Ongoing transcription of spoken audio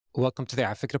Welcome to the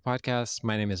Africa podcast.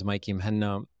 My name is Mikey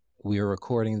Mhenna. We are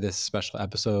recording this special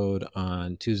episode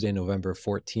on Tuesday, November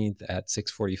 14th at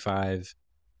 6:45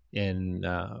 in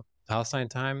Palestine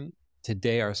time.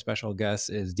 Today, our special guest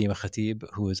is Dima Khatib,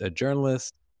 who is a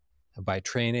journalist by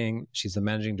training. She's the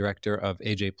managing director of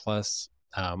AJ Plus,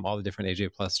 all the different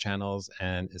AJ Plus channels,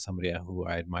 and is somebody who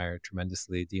I admire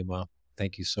tremendously. Dima,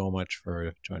 thank you so much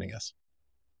for joining us.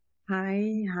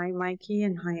 Hi, Mikey,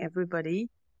 and hi, everybody.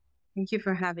 Thank you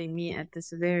for having me at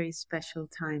this very special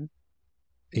time.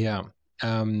 Yeah.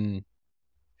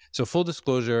 So full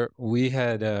disclosure, we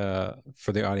had,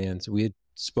 for the audience, we had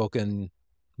spoken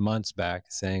months back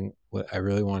saying, well, I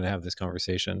really want to have this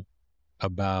conversation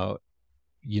about,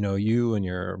 you and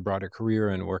your broader career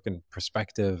and work and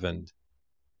perspective and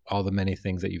all the many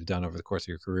things that you've done over the course of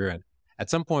your career. And at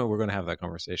some point, we're going to have that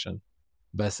conversation.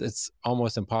 But it's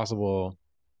almost impossible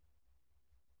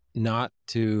not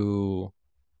to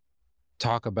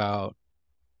talk about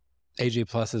AJ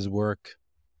Plus's work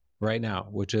right now,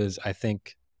 which is, I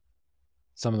think,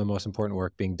 some of the most important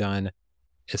work being done,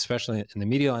 especially in the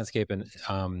media landscape,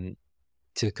 and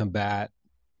to combat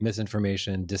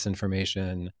misinformation,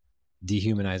 disinformation,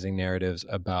 dehumanizing narratives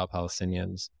about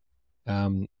Palestinians.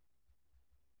 And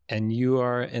you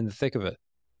are in the thick of it.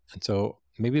 And so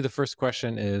maybe the first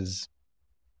question is,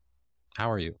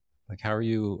 how are you? How are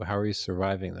you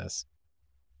surviving this?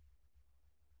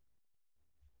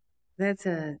 That's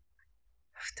a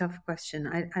tough question.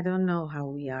 I don't know how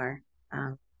we are.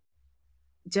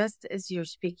 Just as you're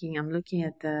speaking, I'm looking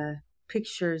at the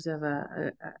pictures of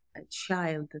a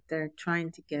child that they're trying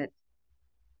to get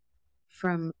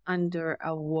from under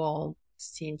a wall,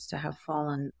 seems to have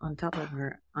fallen on top of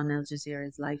her on Al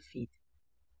Jazeera's live feed.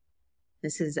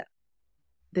 This is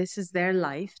their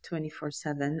life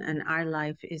 24/7, and our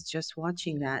life is just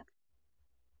watching that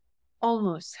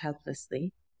almost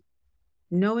helplessly,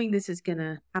 knowing this is going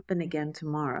to happen again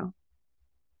tomorrow.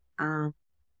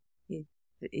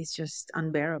 It's just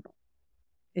unbearable.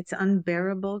 It's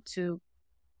unbearable to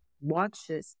watch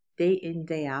this day in,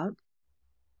 day out.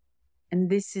 And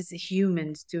this is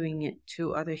humans doing it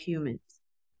to other humans.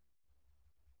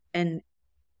 And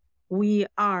we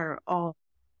are all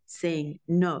saying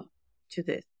no to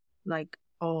this, like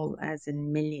all as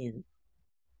in millions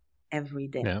every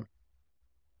day. Yeah.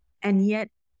 And yet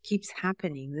keeps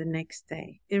happening the next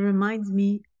day. It reminds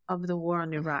me of the war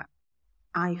in Iraq.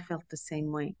 I felt the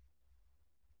same way.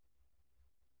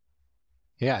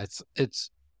 Yeah, it's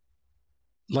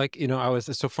like,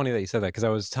 it's so funny that you said that, because I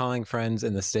was telling friends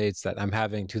in the States that I'm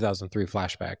having 2003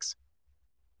 flashbacks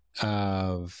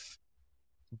of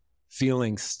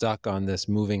feeling stuck on this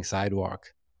moving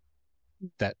sidewalk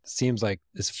that seems like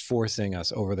is forcing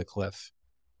us over the cliff,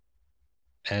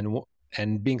 and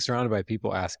being surrounded by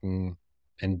people asking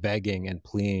and begging and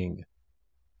pleading,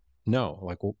 no,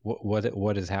 like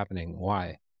what is happening?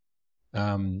 Why?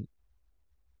 And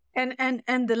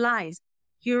the lies.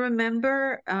 You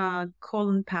remember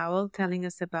Colin Powell telling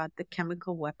us about the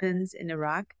chemical weapons in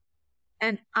Iraq?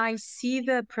 And I see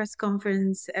the press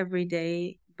conference every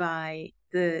day by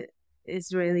the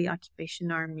Israeli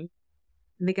occupation army.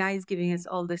 And the guy is giving us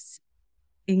all this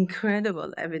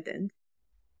incredible evidence,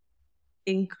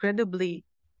 incredibly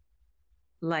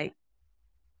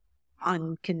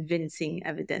unconvincing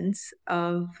evidence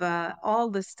of all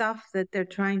the stuff that they're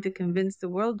trying to convince the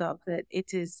world of, that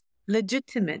it is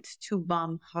legitimate to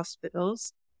bomb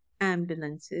hospitals,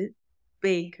 ambulances,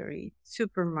 bakeries,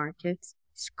 supermarkets,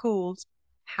 schools,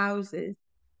 houses,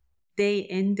 day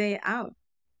in, day out.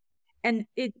 And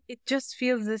it just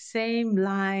feels the same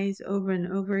lies over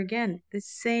and over again, the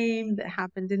same that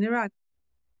happened in Iraq.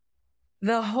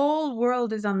 The whole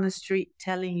world is on the street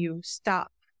telling you,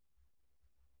 stop.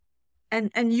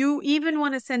 And you even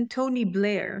want to send Tony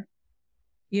Blair.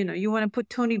 You want to put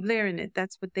Tony Blair in it.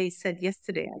 That's what they said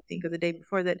yesterday, I think, or the day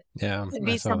before, that Yeah, could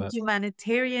be some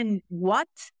humanitarian what?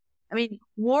 I mean,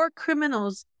 war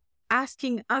criminals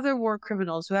asking other war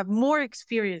criminals who have more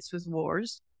experience with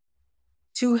wars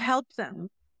to help them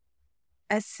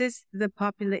assist the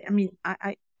population. I mean,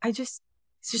 I just,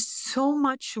 it's just so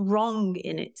much wrong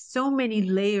in it. So many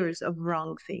layers of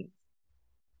wrong things.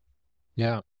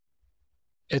 Yeah.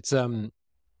 It's,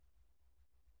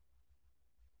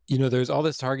 there's all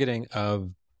this targeting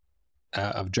of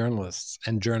journalists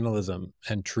and journalism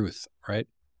and truth, right?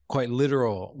 Quite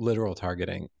literal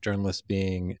targeting. Journalists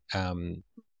being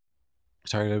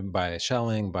targeted by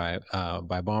shelling, by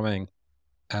bombing.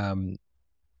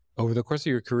 Over the course of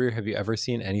your career, have you ever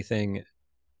seen anything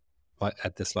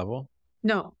at this level?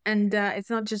 No, and it's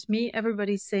not just me.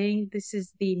 Everybody's saying this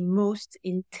is the most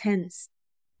intense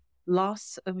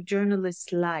loss of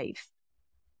journalists' life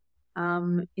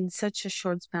in such a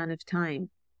short span of time.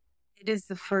 It is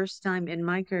the first time in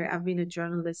my career. I've been a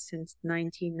journalist since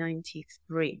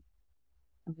 1993.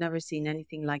 I've never seen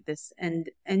anything like this. And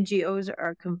NGOs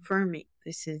are confirming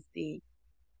this is the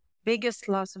biggest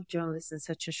loss of journalists in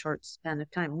such a short span of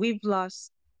time. We've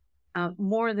lost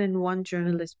more than one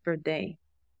journalist per day,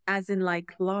 as in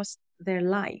like lost their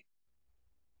life.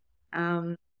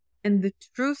 And the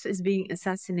truth is being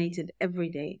assassinated every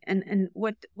day. And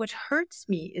what hurts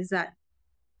me is that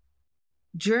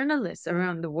journalists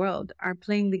around the world are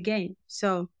playing the game.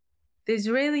 So the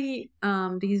Israeli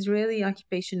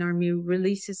occupation army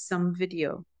releases some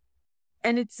video,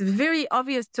 and it's very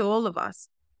obvious to all of us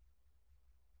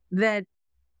that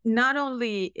not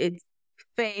only it's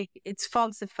fake, it's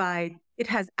falsified, it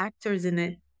has actors in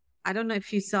it. I don't know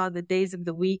if you saw the days of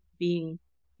the week being,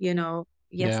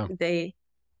 yesterday.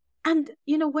 Yeah. And,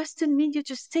 Western media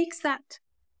just takes that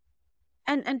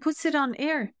and puts it on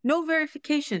air. No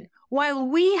verification. While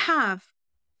we have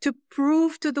to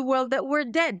prove to the world that we're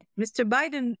dead. Mr.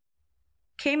 Biden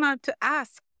came out to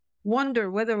wonder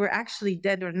whether we're actually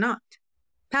dead or not.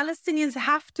 Palestinians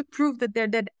have to prove that they're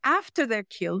dead after they're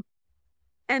killed.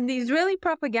 And the Israeli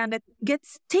propaganda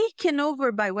gets taken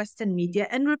over by Western media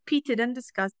and repeated and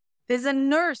discussed. There's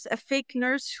a fake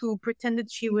nurse who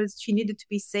pretended she needed to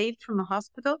be saved from a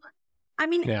hospital. I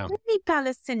mean, any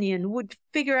Palestinian would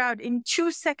figure out in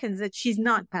 2 seconds that she's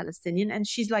not Palestinian. And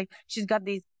she's got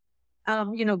these,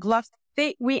 gloves.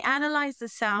 We analyze the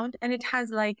sound, and it has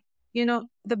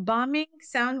the bombing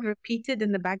sound repeated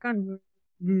in the background.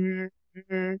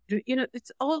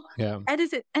 It's all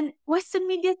edited. And Western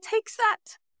media takes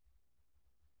that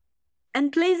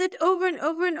and plays it over and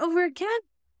over and over again.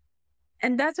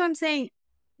 And that's what I'm saying.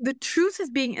 The truth is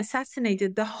being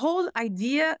assassinated. The whole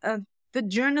idea of the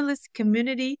journalist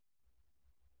community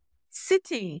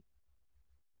sitting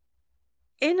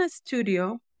in a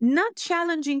studio, not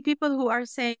challenging people who are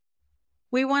saying,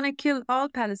 we want to kill all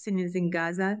Palestinians in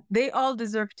Gaza. They all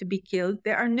deserve to be killed.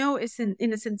 There are no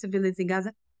innocent civilians in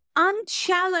Gaza.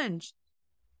 Unchallenged.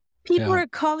 People are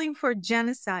calling for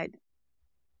genocide.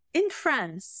 In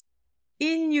France,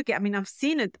 in UK, I mean, I've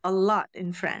seen it a lot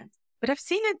in France, but I've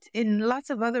seen it in lots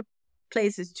of other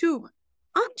places too.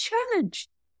 Unchallenged.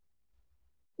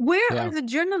 Where are the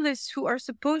journalists who are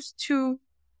supposed to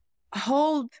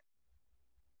hold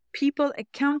people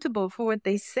accountable for what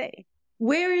they say?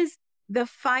 Where is the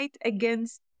fight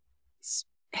against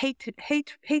hate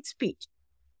speech?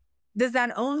 Does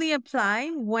that only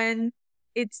apply when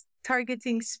it's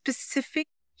targeting specific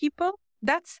people?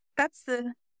 That's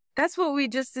what we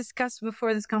just discussed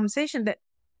before this conversation, that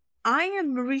I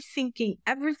am rethinking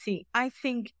everything. I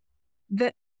think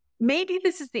that maybe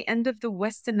this is the end of the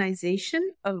westernization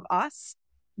of us,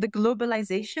 the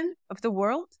globalization of the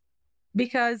world,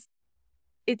 because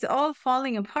it's all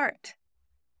falling apart.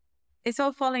 It's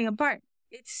all falling apart.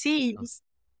 It seems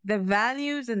the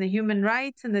values and the human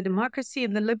rights and the democracy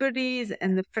and the liberties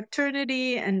and the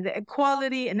fraternity and the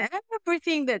equality and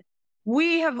everything that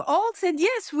we have all said,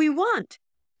 yes, we want,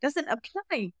 doesn't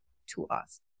apply to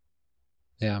us.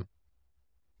 Yeah.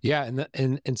 Yeah.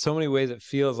 And in so many ways, it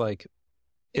feels like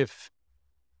the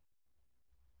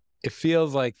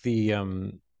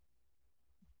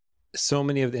so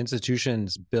many of the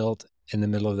institutions built in the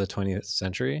middle of the 20th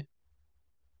century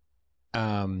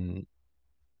are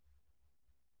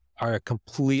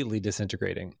completely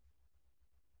disintegrating,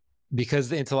 because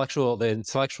the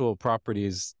intellectual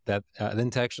properties that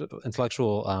the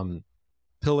intellectual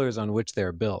pillars on which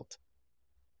they're built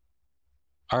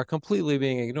are completely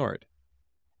being ignored.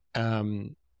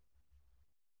 I'll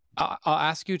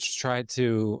ask you to try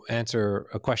to answer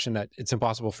a question that it's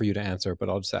impossible for you to answer, but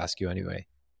I'll just ask you anyway.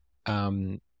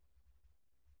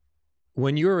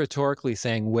 When you're rhetorically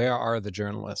saying, where are the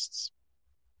journalists?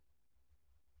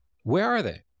 Where are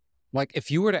they? Like,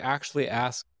 if you were to actually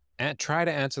ask and try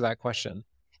to answer that question,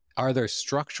 are there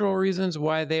structural reasons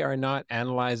why they are not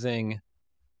analyzing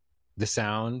the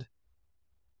sound?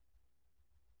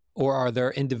 Or are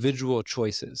there individual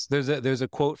choices? There's a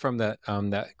quote from that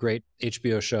great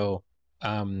HBO show,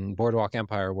 Boardwalk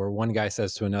Empire, where one guy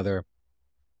says to another,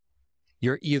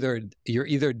 you're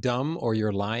either dumb or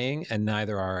you're lying, and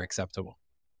neither are acceptable.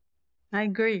 I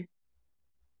agree.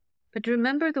 But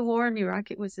remember the war in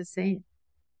Iraq, it was the same.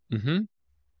 Mm-hmm.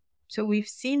 So we've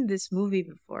seen this movie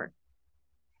before.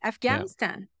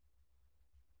 Afghanistan,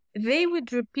 they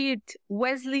would repeat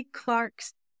Wesley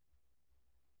Clark's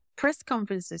press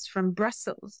conferences from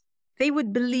Brussels. They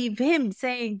would believe him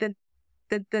saying that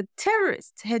the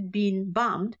terrorists had been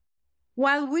bombed,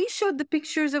 while we showed the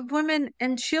pictures of women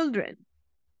and children,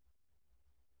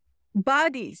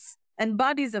 bodies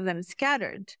of them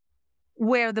scattered.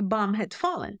 where the bomb had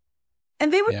fallen.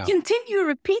 And they would continue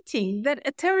repeating that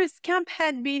a terrorist camp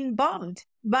had been bombed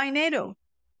by NATO.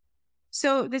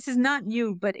 So this is not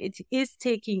new, but it is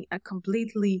taking a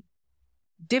completely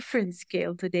different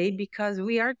scale today because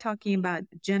we are talking about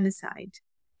genocide.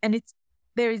 And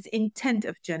there is intent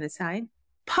of genocide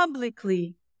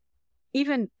publicly,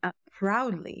 even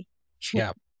proudly.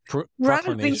 Yeah.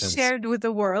 Proudly shared with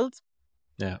the world.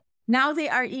 Yeah. Now they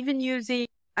are even using,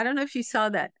 I don't know if you saw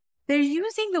that, they're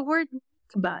using the word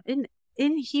Nakba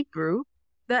in Hebrew,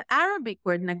 the Arabic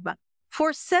word Nakba.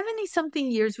 For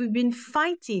 70-something years, we've been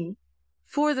fighting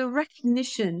for the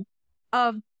recognition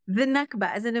of the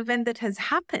Nakba as an event that has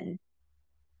happened.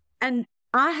 And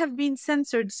I have been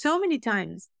censored so many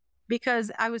times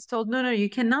because I was told, no, you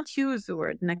cannot use the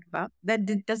word Nakba.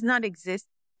 That does not exist.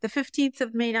 The 15th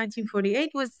of May,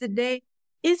 1948 was the day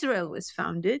Israel was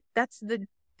founded. That's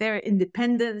their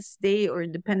Independence Day or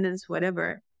Independence,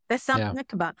 whatever. That's not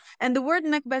Nakba. And the word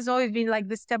Nakba has always been like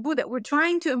this taboo that we're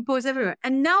trying to impose everywhere.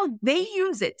 And now they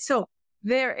use it. So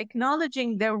they're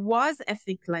acknowledging there was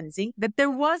ethnic cleansing, that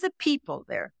there was a people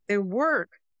there. There were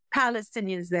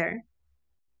Palestinians there,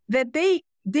 that they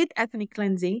did ethnic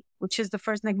cleansing, which is the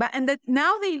first Nakba, and that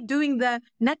now they're doing the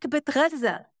Nakbat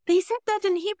Gaza. They said that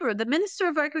in Hebrew. The Minister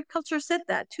of Agriculture said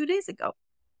that 2 days ago.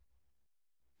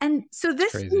 And so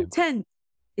this intent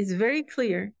is very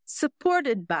clear,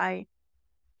 supported by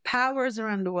powers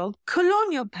around the world,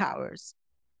 colonial powers,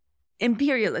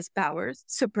 imperialist powers,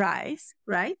 surprise,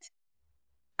 right?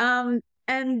 And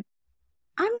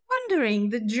I'm wondering,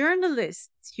 the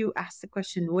journalists, you asked the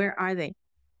question, where are they?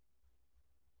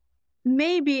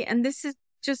 Maybe, and this is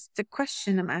just the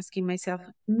question I'm asking myself,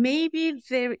 maybe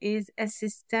there is a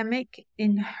systemic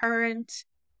inherent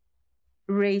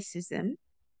racism,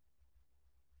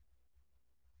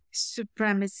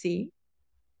 supremacy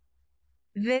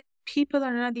that people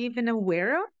are not even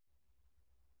aware of.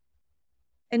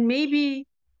 And maybe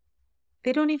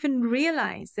they don't even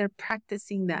realize they're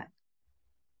practicing that.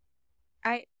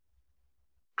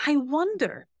 I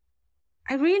wonder,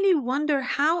 I really wonder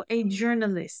how a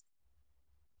journalist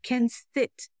can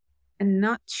sit and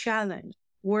not challenge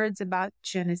words about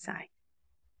genocide.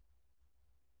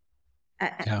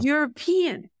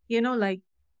 European, like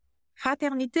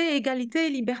fraternité, égalité,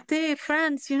 liberté,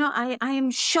 France, I am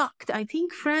shocked. I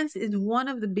think France is one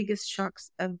of the biggest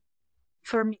shocks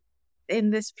for me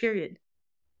in this period,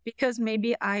 because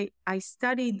maybe I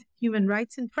studied human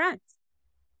rights in France.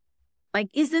 Like,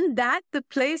 isn't that the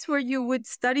place where you would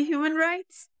study human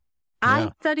rights? Yeah.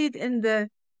 I studied in the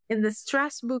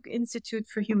Strasbourg Institute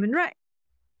for Human Rights.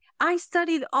 I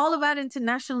studied all about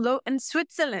international law in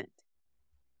Switzerland.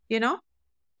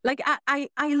 Like I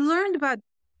learned about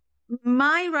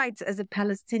my rights as a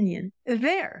Palestinian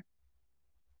there.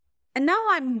 And now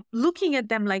I'm looking at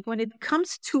them like, when it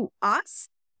comes to us,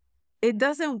 it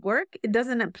doesn't work. It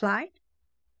doesn't apply.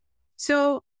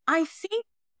 So I think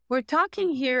we're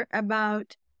talking here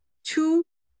about two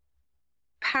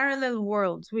parallel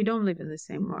worlds. We don't live in the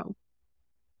same world,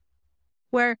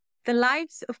 where the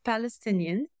lives of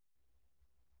Palestinians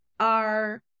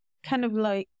are kind of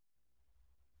like,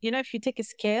 if you take a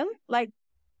scale, like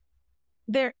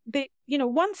they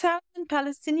 1,000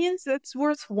 Palestinians, that's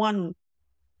worth one.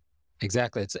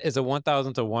 Exactly. It's a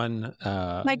 1,000 to 1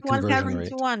 like 1,000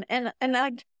 to 1. And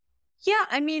like, yeah,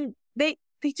 I mean, they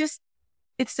just,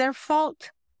 it's their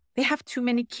fault. They have too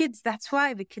many kids. That's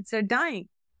why the kids are dying.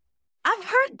 I've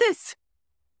heard this.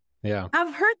 Yeah.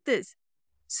 I've heard this.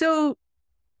 So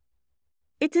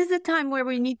it is a time where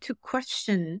we need to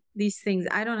question these things.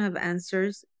 I don't have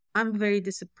answers. I'm very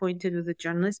disappointed with the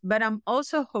journalists, but I'm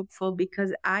also hopeful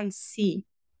because I see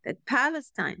that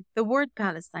Palestine, the word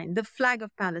Palestine, the flag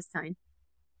of Palestine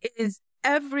is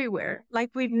everywhere like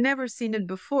we've never seen it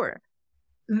before.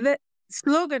 The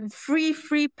slogan, free,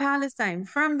 free Palestine,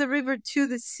 from the river to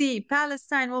the sea,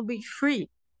 Palestine will be free.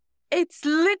 It's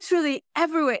literally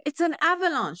everywhere. It's an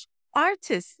avalanche.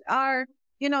 Artists are,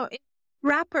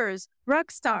 rappers,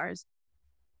 rock stars.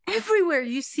 Everywhere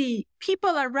you see, people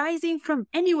are rising from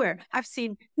anywhere. I've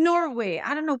seen Norway,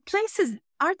 I don't know, places,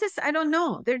 artists, I don't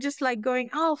know. They're just like going,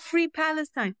 oh, free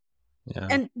Palestine. Yeah.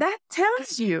 And that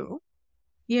tells you,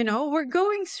 we're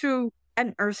going through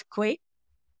an earthquake,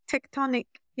 tectonic,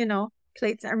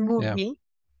 plates are moving,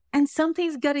 and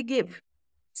something's got to give.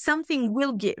 Something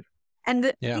will give.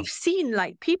 And you've seen,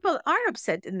 like, people are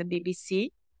upset in the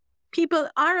BBC. People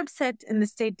are upset in the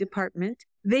State Department.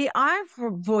 They are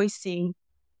voicing,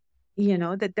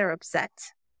 that they're upset.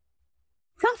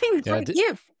 Something's got to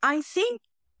give. I think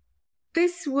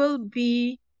this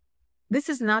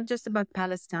is not just about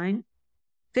Palestine.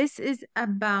 This is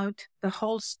about the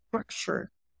whole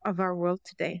structure of our world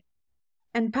today.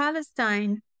 And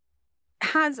Palestine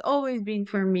has always been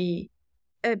for me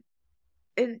a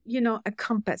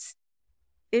compass.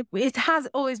 It has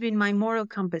always been my moral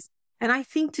compass. And I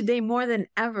think today more than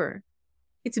ever,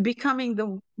 it's becoming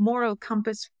the moral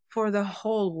compass for the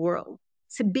whole world.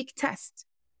 It's a big test.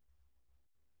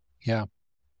 Yeah.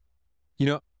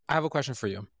 I have a question for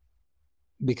you,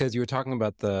 because you were talking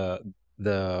about the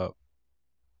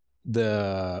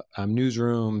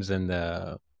newsrooms and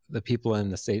the people in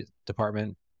the State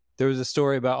Department. There was a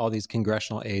story about all these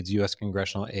congressional aides, U.S.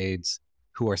 congressional aides,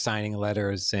 who are signing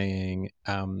letters saying,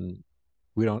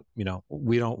 we don't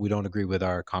agree with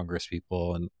our Congress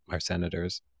people and our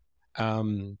senators.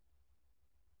 And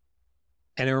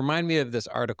it reminded me of this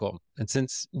article. And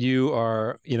since you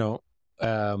are,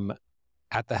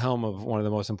 at the helm of one of the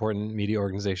most important media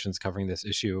organizations covering this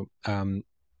issue,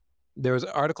 there was an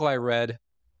article I read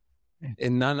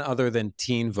in none other than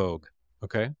Teen Vogue,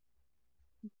 okay,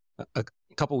 a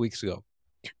couple weeks ago.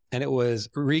 And it was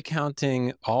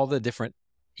recounting all the different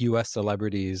U.S.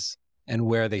 celebrities and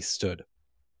where they stood.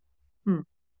 And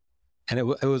it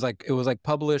was like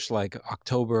published like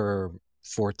October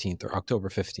 14th or October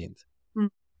 15th.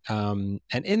 And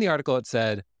in the article it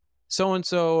said,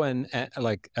 so-and-so and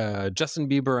Justin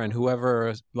Bieber and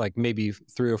whoever, like maybe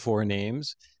 3 or 4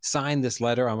 names, signed this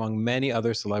letter among many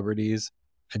other celebrities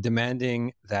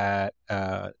demanding that,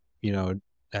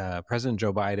 President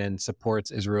Joe Biden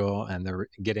supports Israel and they're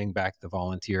getting back the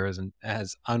volunteers and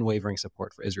has unwavering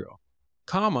support for Israel.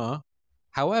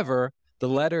 However, the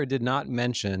letter did not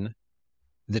mention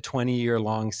the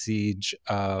 20-year-long siege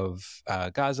of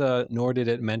Gaza, nor did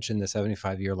it mention the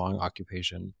 75-year-long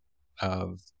occupation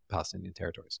of Palestinian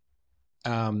territories.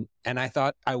 And I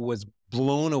thought I was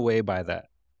blown away by that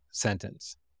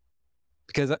sentence,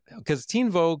 because Teen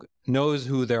Vogue knows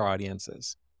who their audience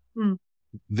is.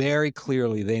 Very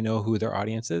clearly, they know who their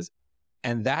audience is.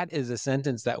 And that is a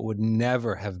sentence that would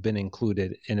never have been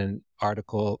included in an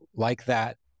article like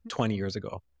that 20 years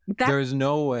ago. There is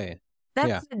no way.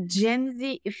 That's the Gen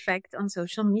Z effect on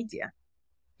social media.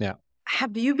 Yeah.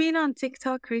 Have you been on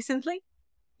TikTok recently?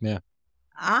 Yeah.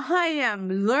 I am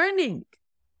learning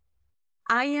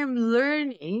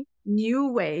new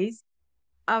ways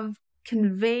of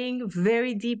conveying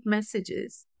very deep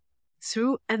messages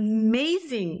through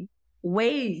amazing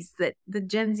ways that the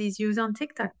Gen Zs use on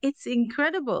TikTok. It's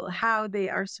incredible how they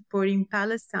are supporting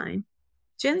Palestine.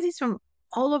 Gen Zs from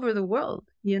all over the world,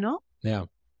 Yeah.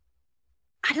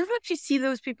 I don't know if you see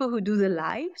those people who do the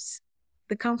lives,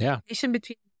 the conversation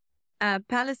between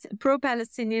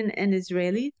pro-Palestinian and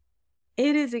Israelis.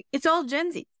 It's all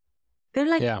Gen Z. They're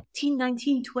like 18,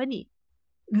 19, 20.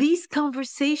 These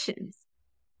conversations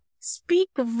speak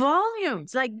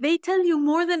volumes. Like, they tell you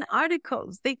more than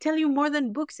articles. They tell you more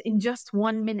than books in just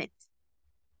 1 minute.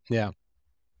 Yeah.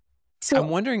 So I'm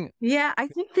wondering. Yeah, I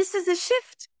think this is a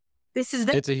shift.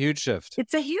 It's a huge shift.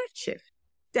 It's a huge shift.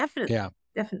 Definitely. Yeah.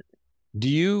 Definitely.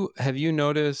 Have you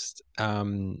noticed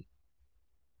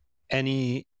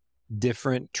any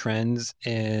different trends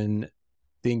in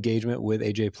the engagement with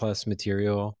AJ Plus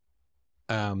material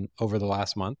over the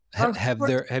last month?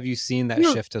 Have you seen that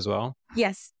shift as well?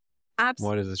 Yes,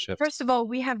 absolutely. What is the shift? First of all,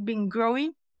 we have been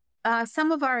growing.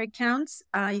 Some of our accounts,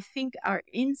 I think our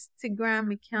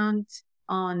Instagram account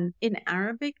in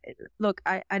Arabic, look,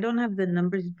 I don't have the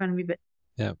numbers in front of me, but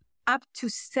up to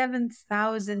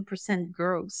 7,000%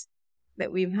 growth that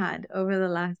we've had over the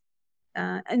last,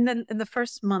 and then in the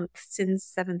first month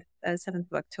since 7th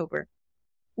of October.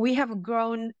 We have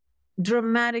grown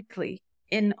dramatically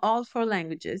in all 4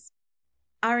 languages.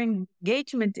 Our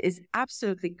engagement is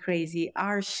absolutely crazy.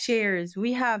 Our shares,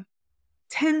 we have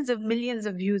tens of millions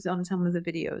of views on some of the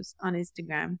videos on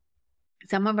Instagram.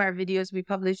 Some of our videos we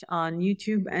publish on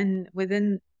YouTube, and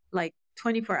within like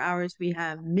 24 hours, we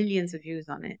have millions of views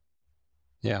on it.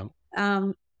 Yeah.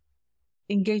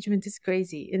 Engagement is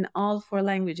crazy in all 4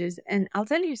 languages. And I'll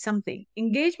tell you something,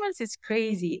 engagement is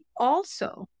crazy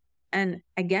also. And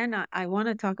again, I want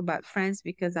to talk about France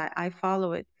because I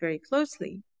follow it very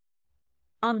closely.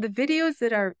 On the videos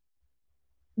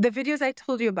I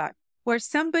told you about, where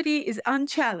somebody is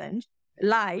unchallenged,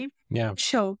 live,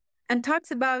 show, and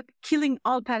talks about killing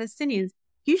all Palestinians,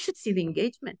 you should see the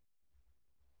engagement.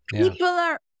 Yeah. People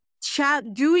are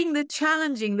doing the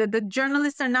challenging that the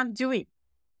journalists are not doing.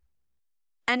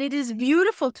 And it is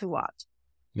beautiful to watch.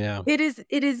 Yeah. It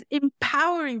is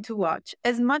empowering to watch.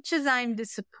 As much as I'm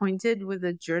disappointed with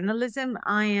the journalism,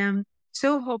 I am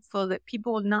so hopeful that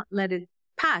people will not let it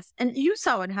pass. And you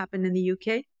saw what happened in the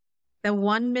UK. The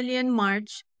 1 million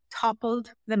march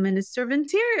toppled the Minister of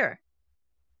Interior.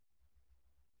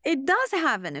 It does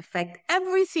have an effect.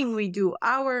 Everything we do,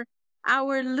 our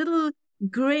little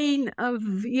grain of,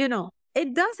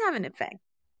 it does have an effect.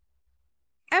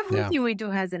 Everything we do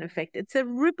has an effect. It's a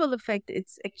ripple effect.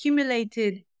 It's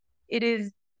accumulated. It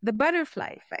is the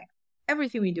butterfly effect.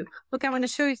 Everything we do. Look, I want to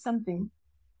show you something.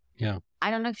 Yeah. I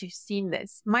don't know if you've seen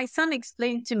this. My son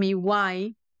explained to me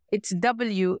why it's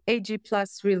AG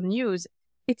Plus Real News.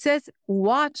 It says,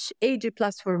 watch AG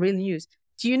Plus for real news.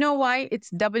 Do you know why it's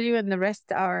W and the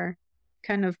rest are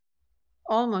kind of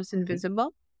almost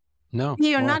invisible? No.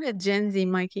 You're not a Gen Z,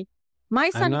 Mikey. My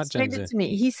son explained it to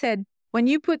me. He said, when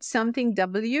you put something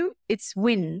W, it's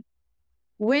win.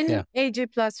 Win AG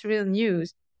Plus Real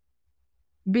News.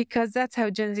 Because that's how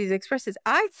Gen Z expresses.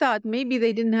 I thought maybe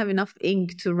they didn't have enough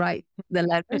ink to write the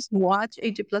letters. Watch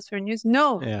AG Plus Real News.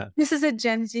 No, this is a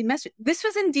Gen Z message. This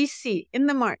was in DC in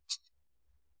the March.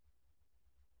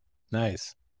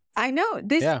 Nice. I know.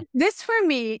 This for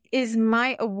me is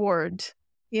my award.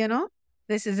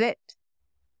 This is it.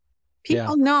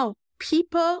 People know.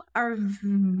 People are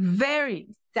very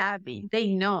savvy.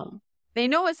 They know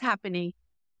what's happening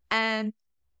and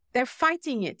they're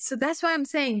fighting it. So that's why I'm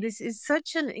saying this is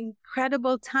such an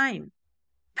incredible time.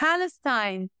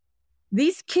 Palestine,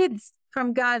 these kids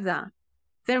from Gaza,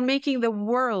 they're making the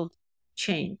world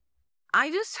change.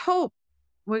 I just hope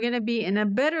we're going to be in a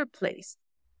better place.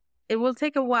 It will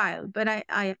take a while, but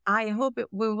I hope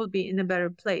we will be in a better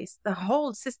place. The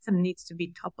whole system needs to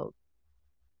be toppled.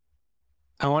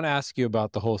 I want to ask you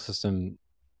about the whole system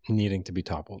needing to be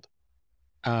toppled.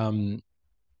 I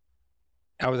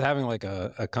was having like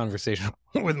a conversation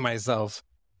with myself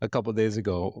a couple of days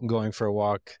ago, going for a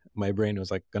walk. My brain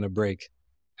was like going to break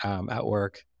at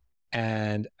work.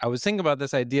 And I was thinking about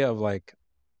this idea of like,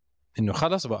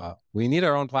 we need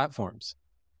our own platforms.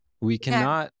 We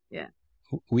cannot,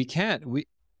 we can't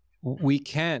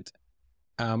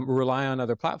rely on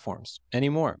other platforms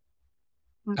anymore.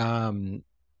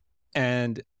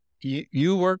 And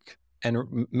you work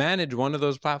and manage one of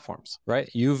those platforms, right?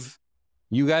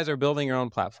 You guys are building your own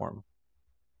platform,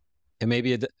 and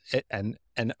maybe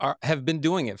have been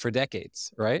doing it for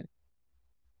decades, right?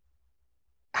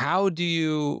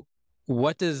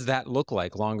 What does that look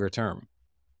like longer term?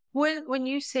 When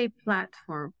you say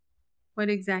platform, what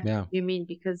exactly do you mean?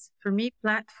 Because for me,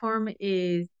 platform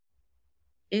is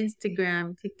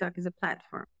Instagram, TikTok is a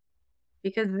platform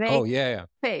because they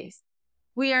face.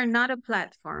 We are not a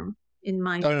platform in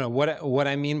my. No. What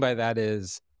I mean by that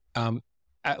is.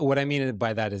 What I mean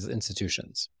by that is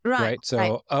institutions, right?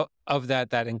 So of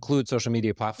that includes social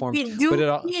media platforms. We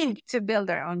do need to build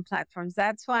our own platforms.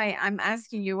 That's why I'm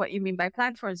asking you what you mean by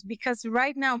platforms, because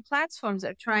right now platforms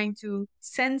are trying to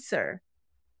censor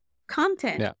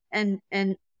content and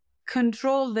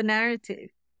control the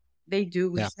narrative. They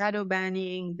do shadow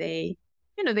banning. They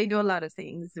do a lot of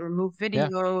things. They remove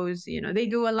videos. They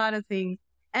do a lot of things.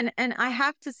 And I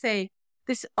have to say,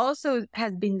 this also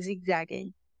has been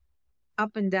zigzagging.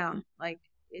 Up and down, like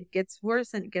it gets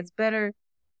worse and it gets better.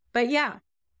 But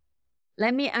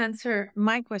let me answer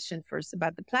my question first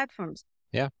about the platforms.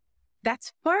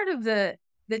 That's part of the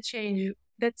change.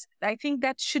 I think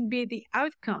that should be the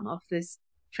outcome of this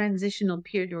transitional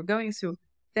period we're going through,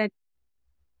 that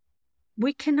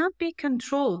we cannot be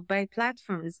controlled by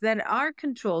platforms that are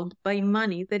controlled by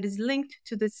money that is linked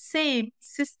to the same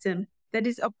system that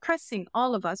is oppressing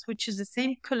all of us, which is the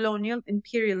same colonial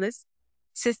imperialist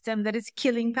system that is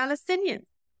killing Palestinians.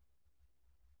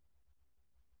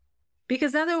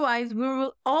 Because otherwise we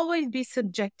will always be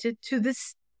subjected to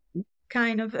this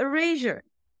kind of erasure.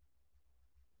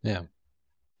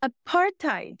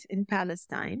 Apartheid in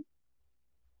Palestine,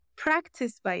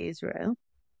 practiced by Israel,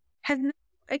 has now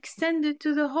extended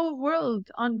to the whole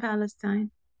world on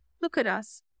Palestine. Look at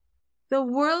us. The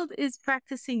world is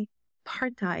practicing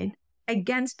apartheid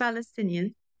against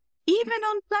Palestinians, even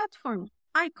on platforms.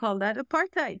 I call that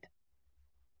apartheid.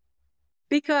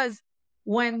 Because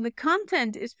when the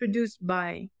content is produced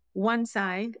by one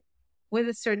side with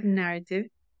a certain narrative,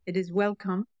 it is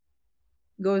welcome,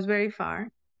 goes very far.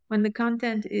 When the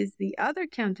content is the other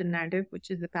counter narrative, which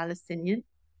is the Palestinian,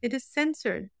 it is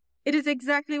censored. It is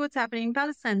exactly what's happening in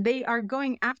Palestine. They are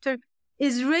going after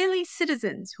Israeli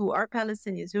citizens who are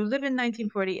Palestinians, who live in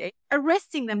 1948,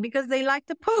 arresting them because they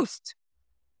liked a post.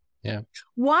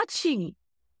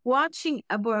 Watching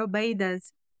Abu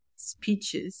Ubaida's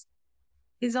speeches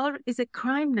is a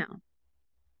crime now.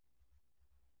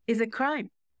 Is a crime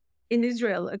in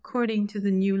Israel according to the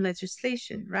new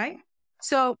legislation, right?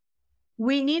 So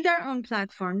we need our own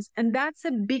platforms, and that's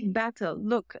a big battle.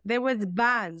 Look, there was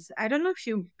Baz. I don't know if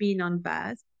you've been on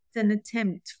Baz. It's an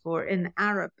attempt for an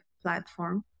Arab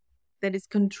platform that is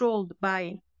controlled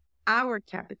by our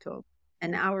capital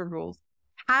and our rules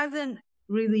hasn't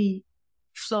really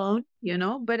flown,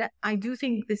 but I do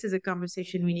think this is a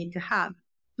conversation we need to have.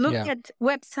 Look at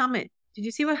Web Summit. Did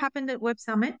you see what happened at Web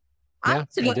Summit? I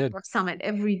used to go to Web Summit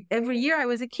every year. I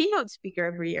was a keynote speaker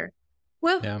every year.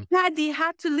 Well, Paddy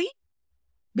had to leave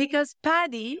because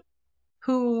Paddy,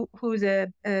 who's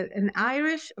an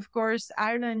Irish, of course,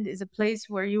 Ireland is a place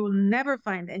where you will never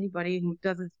find anybody who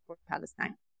doesn't support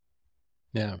Palestine.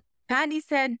 Yeah. Paddy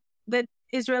said that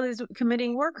Israel is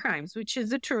committing war crimes, which is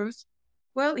the truth.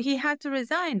 Well, he had to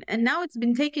resign, and now it's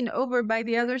been taken over by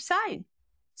the other side.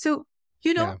 So,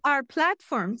 our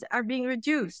platforms are being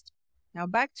reduced. Now,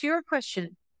 back to your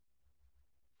question.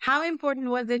 How important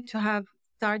was it to have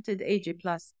started AJ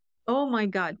Plus? Oh my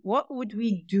God, what would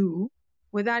we do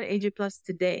without AJ Plus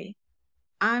today?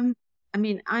 I'm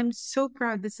so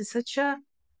proud. This is such a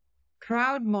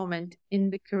proud moment in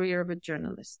the career of a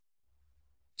journalist.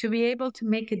 To be able to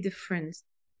make a difference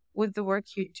with the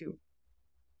work you do.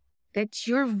 That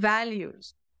your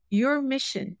values, your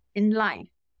mission in life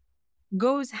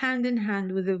goes hand in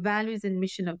hand with the values and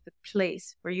mission of the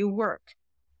place where you work.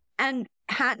 And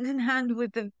hand in hand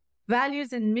with the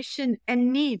values and mission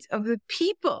and needs of the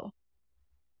people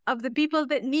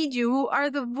that need you, who are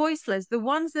the voiceless, the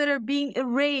ones that are being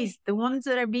erased, the ones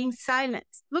that are being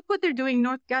silenced. Look what they're doing in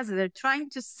North Gaza. They're trying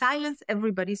to silence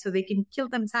everybody so they can kill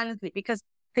them silently because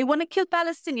they want to kill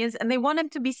Palestinians and they want them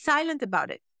to be silent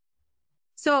about it.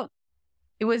 So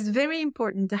it was very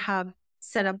important to have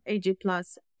set up AJ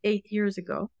Plus 8 years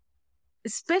ago,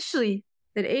 especially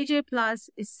that AJ Plus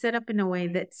is set up in a way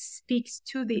that speaks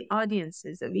to the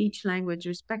audiences of each language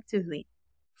respectively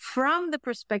from the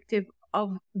perspective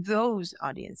of those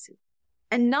audiences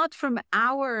and not from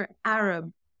our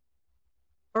Arab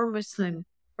or Muslim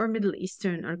or Middle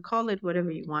Eastern, or call it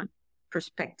whatever you want,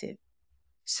 perspective.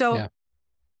 So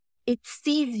it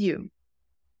sees you.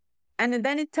 And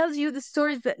then it tells you the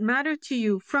stories that matter to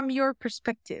you from your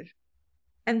perspective.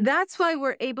 And that's why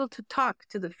we're able to talk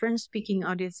to the French-speaking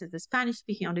audiences, the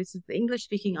Spanish-speaking audiences, the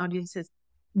English-speaking audiences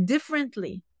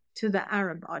differently to the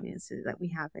Arab audiences that we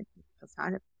have in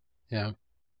Arab. Yeah.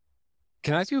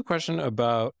 Can I ask you a question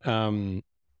about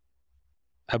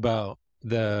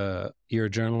your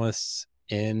journalists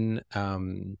in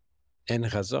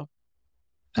Gaza?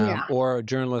 Or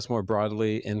journalists more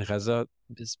broadly in Gaza?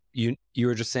 You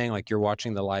were just saying like you're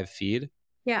watching the live feed.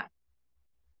 Yeah.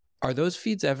 Are those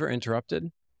feeds ever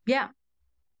interrupted? Yeah.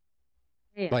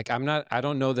 Like I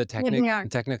don't know the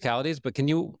technicalities, but can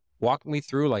you walk me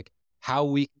through like how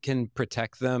we can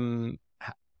protect them?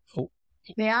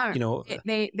 They are.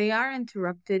 They are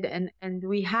interrupted, and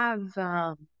we have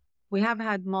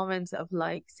had moments of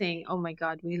like saying, "Oh my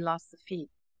God, we lost the feed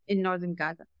in northern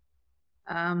Gaza,"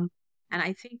 and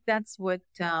I think that's what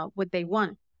they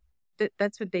want.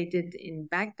 That's what they did in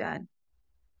Baghdad,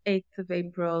 8th of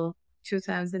April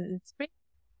 2003.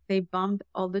 They bombed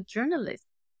all the journalists.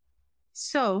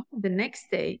 So the next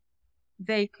day,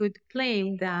 they could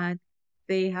claim that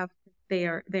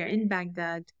they're in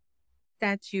Baghdad,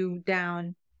 statue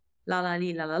down, la la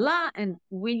li, la la la, and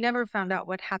we never found out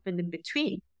what happened in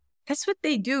between. That's what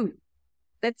they do.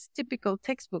 That's typical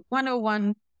textbook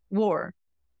 101 war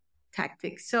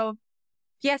tactics. So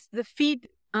yes, the feed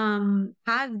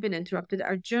has been interrupted.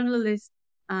 Our journalists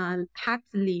had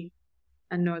to leave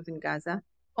northern Gaza,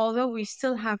 although we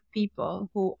still have people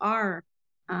who are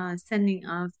sending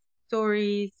us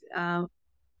stories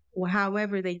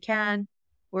however they can.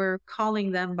 We're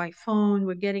calling them by phone.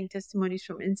 We're getting testimonies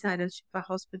from inside Al-Shifa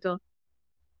Hospital.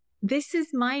 This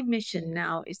is my mission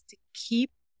now, is to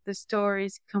keep the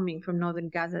stories coming from northern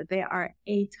Gaza. There are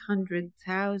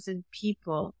 800,000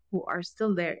 people who are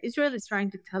still there. Israel is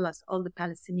trying to tell us all the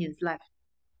Palestinians left.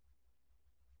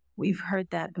 We've heard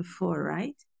that before,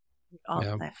 right? We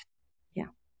all left.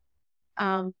 Yeah.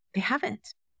 They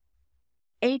haven't.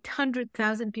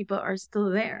 800,000 people are still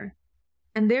there.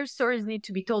 And their stories need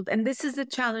to be told. And this is the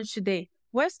challenge today.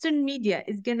 Western media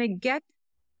is going to get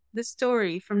the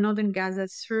story from northern Gaza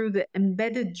through the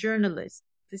embedded journalists,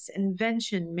 this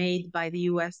invention made by the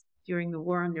US during the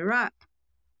war in Iraq,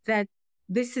 that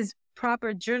this is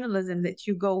proper journalism, that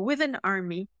you go with an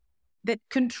army that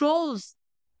controls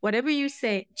whatever you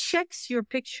say, checks your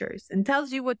pictures and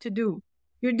tells you what to do.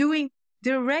 You're doing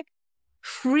direct,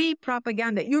 free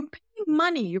propaganda. You're paying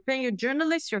money. You're paying your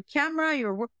journalists, your camera,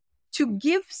 your work, to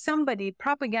give somebody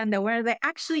propaganda where they're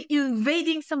actually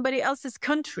invading somebody else's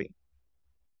country.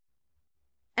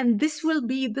 And this will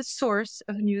be the source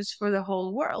of news for the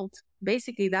whole world.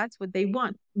 Basically, that's what they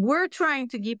want. We're trying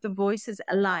to keep the voices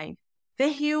alive, the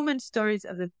human stories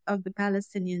of the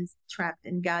Palestinians trapped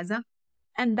in Gaza.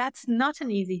 And that's not an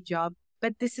easy job.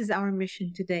 But this is our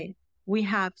mission today. We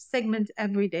have segments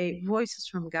every day, voices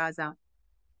from Gaza,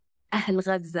 Ahl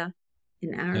Gaza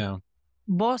in Arabic,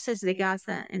 Voces de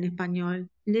Gaza in Espanol,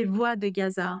 Les Voix de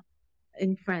Gaza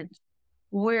in French,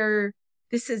 where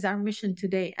this is our mission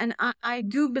today. And I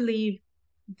do believe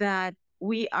that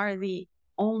we are the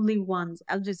only ones,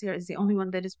 Al Jazeera is the only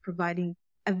one that is providing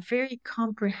a very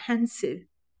comprehensive,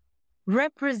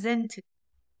 representative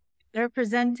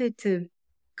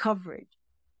coverage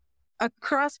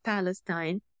across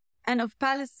Palestine and of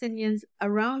Palestinians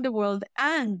around the world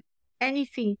and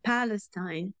anything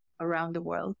Palestine around the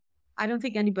world. I don't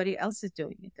think anybody else is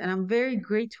doing it. And I'm very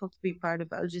grateful to be part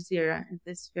of Al Jazeera at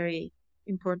this very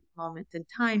important moment in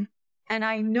time. And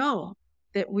I know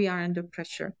that we are under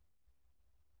pressure.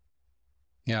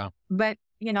 Yeah. But,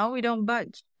 you know, we don't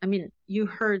budge. I mean, you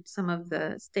heard some of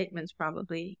the statements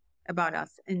probably about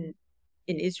us in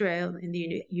Israel, in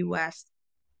the US.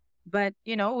 But,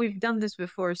 you know, we've done this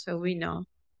before, so we know.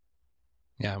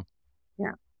 Yeah.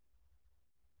 Yeah.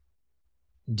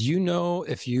 Do you know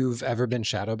if you've ever been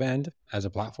shadow banned as a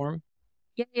platform?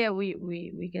 Yeah,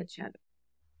 we get shadow.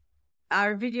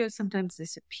 Our videos sometimes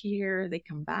disappear, they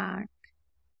come back.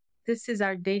 This is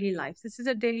our daily life. This is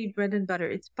our daily bread and butter.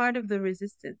 It's part of the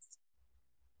resistance.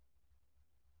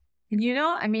 And you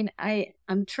know, I mean,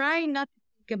 I'm trying not to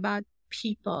think about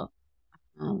people.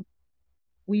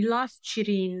 We lost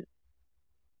Shireen.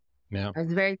 Yeah. It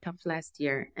was very tough last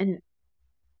year. And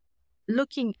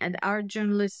looking at our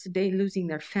journalists today losing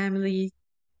their families,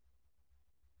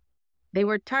 they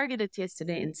were targeted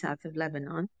yesterday in south of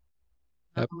Lebanon.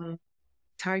 Yep.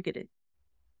 Targeted,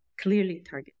 clearly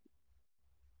targeted.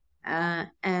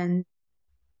 And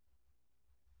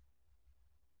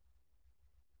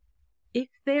if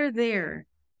they're there,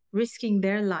 risking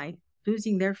their life,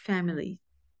 losing their family,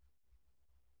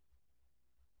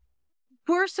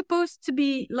 we're supposed to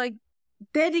be like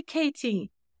dedicating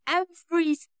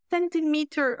every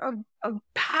centimeter of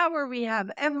power we have,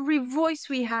 every voice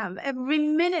we have, every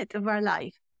minute of our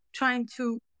life, trying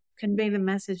to convey the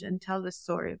message and tell the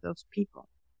story of those people.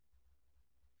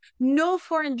 No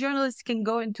foreign journalists can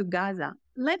go into Gaza.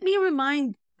 Let me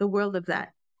remind the world of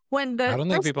that. I don't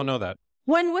think people know that.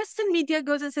 When Western media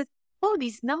goes and says, oh,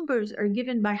 these numbers are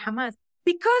given by Hamas,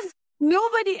 because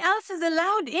nobody else is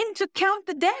allowed in to count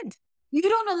the dead. You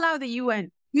don't allow the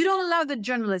UN. You don't allow the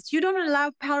journalists. You don't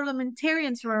allow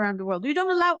parliamentarians from around the world. You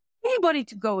don't allow anybody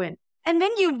to go in. And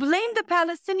then you blame the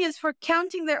Palestinians for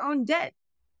counting their own dead.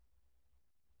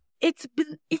 It's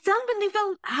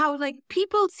unbelievable how like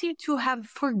people seem to have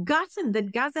forgotten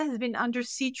that Gaza has been under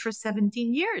siege for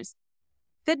 17 years.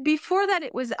 That before that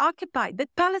it was occupied,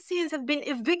 that Palestinians have been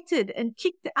evicted and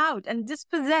kicked out and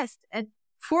dispossessed and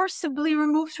forcibly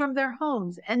removed from their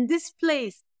homes and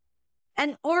displaced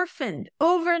and orphaned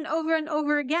over and over and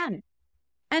over again.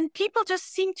 And people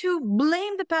just seem to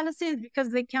blame the Palestinians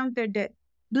because they count their dead.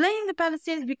 Blame the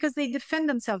Palestinians because they defend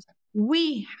themselves.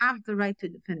 We have the right to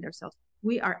defend ourselves.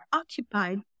 We are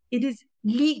occupied. It is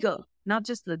legal, not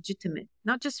just legitimate,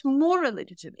 not just morally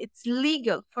legitimate. It's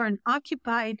legal for an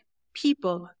occupied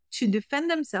people to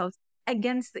defend themselves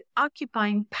against the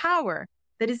occupying power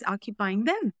that is occupying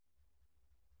them.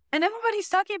 And everybody's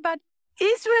talking about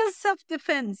Israel's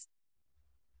self-defense.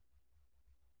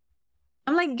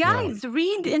 I'm like, guys,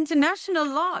 read international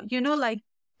law, you know, like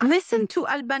listen to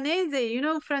Albanese, you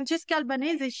know, Francesca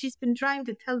Albanese, she's been trying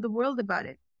to tell the world about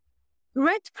it.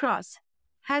 Red Cross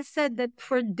has said that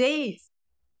for days,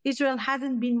 Israel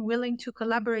hasn't been willing to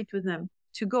collaborate with them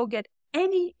to go get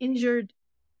any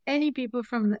people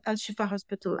from the Al-Shifa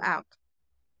hospital out.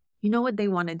 You know what they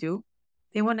want to do?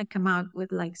 They want to come out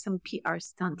with like some PR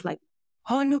stunt, like,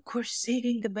 oh, look, we're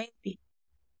saving the baby.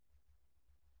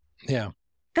 Yeah.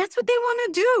 That's what they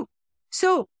want to do.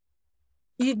 So,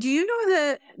 do you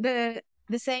know the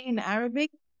saying in Arabic?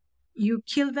 You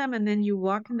kill them and then you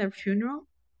walk in their funeral?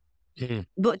 You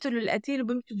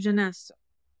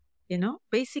know,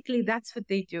 basically that's what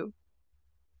they do.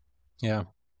 Yeah.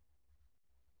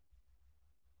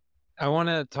 I want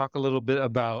to talk a little bit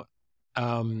about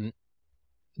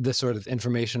the sort of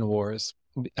information wars.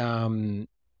 I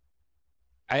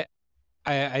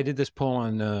did this poll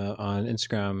on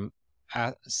Instagram,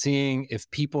 seeing if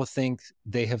people think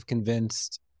they have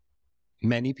convinced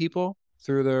many people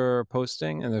through their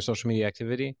posting and their social media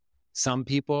activity. Some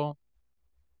people,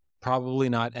 probably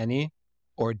not any,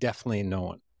 or definitely no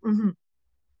one. Mm-hmm.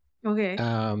 Okay.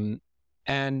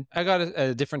 And I got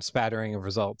a different spattering of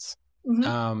results.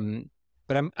 Mm-hmm.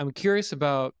 But I'm curious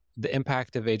about the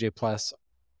impact of AJ Plus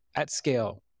at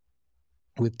scale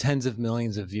with tens of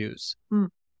millions of views.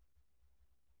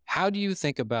 How do you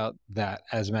think about that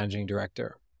as managing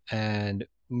director? And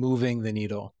moving the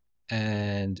needle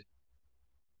and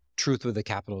truth with a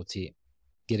capital T,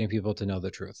 getting people to know the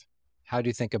truth. How do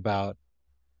you think about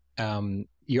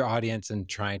your audience and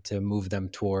trying to move them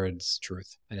towards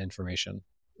truth and information?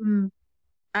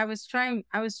 I was trying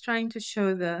to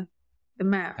show the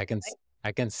map. I can see it.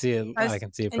 I can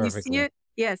see it Can perfectly. you see it?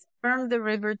 Yes, from the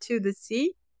river to the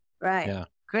sea. Right. Yeah.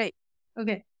 Great.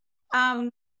 Okay.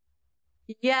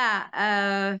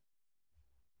 Yeah.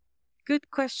 Good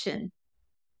question.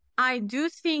 I do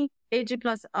think AG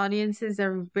plus audiences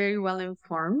are very well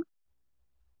informed.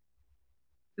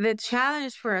 The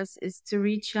challenge for us is to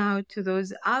reach out to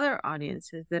those other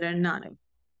audiences that are not.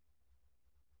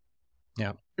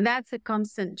 Yeah. That's a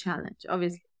constant challenge,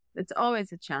 obviously. It's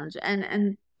always a challenge.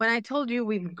 And when I told you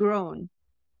we've grown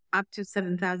up to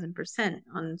 7,000%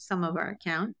 on some of our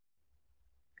accounts,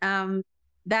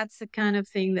 that's the kind of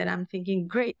thing that I'm thinking,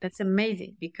 great, that's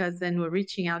amazing, because then we're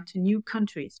reaching out to new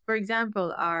countries. For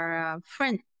example, our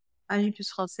French, Agir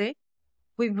plus Français,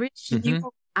 we've reached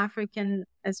new African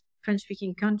as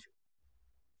French-speaking countries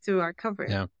through our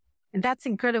coverage. Yeah. And that's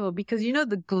incredible because, you know,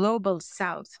 the global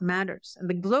South matters. And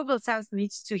the global South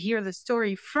needs to hear the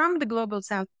story from the global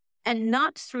South and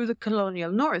not through the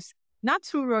colonial North, not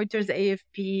through Reuters,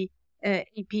 AFP,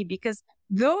 EP, because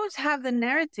those have the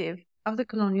narrative of the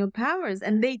colonial powers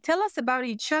and they tell us about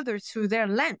each other through their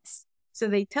lens. So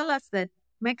they tell us that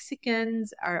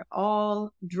Mexicans are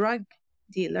all drug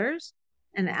dealers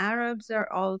and Arabs are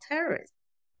all terrorists,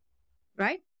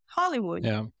 right? Hollywood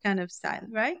kind of style,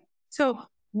 right? So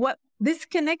what this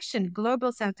connection,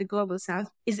 global South to global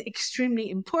South, is extremely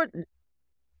important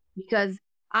because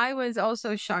I was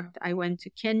also shocked. I went to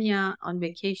Kenya on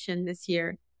vacation this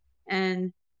year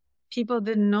and people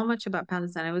didn't know much about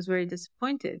Palestine. I was very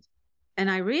disappointed. And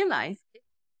I realized it's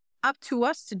up to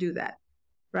us to do that,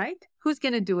 right? Who's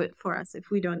going to do it for us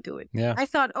if we don't do it? Yeah. I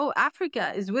thought, oh,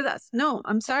 Africa is with us. No,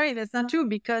 I'm sorry. That's not true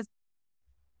because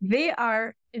they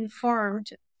are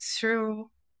informed through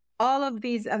all of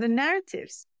these other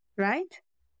narratives, right?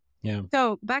 Yeah.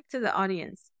 So back to the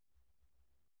audience.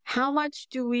 How much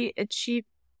do we achieve?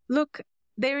 Look,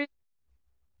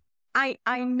 I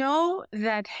know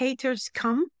that haters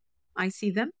come. I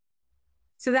see them.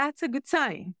 So that's a good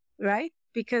sign, right?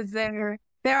 Because they're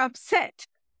upset.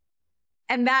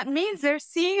 And that means they're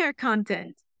seeing our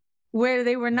content where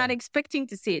they were not expecting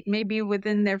to see it, maybe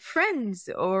within their friends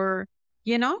or,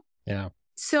 you know? Yeah.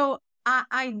 So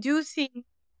I do think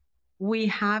we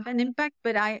have an impact,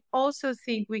 but I also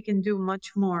think we can do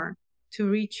much more to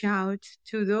reach out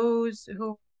to those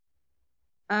who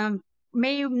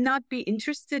may not be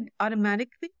interested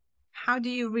automatically. How do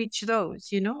you reach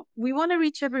those? You know, we want to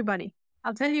reach everybody.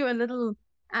 I'll tell you a little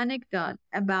anecdote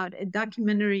about a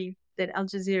documentary that Al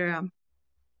Jazeera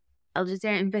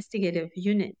investigative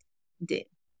unit did.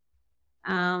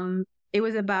 It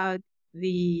was about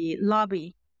the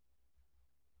lobby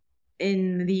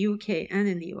in the UK and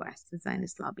in the US, the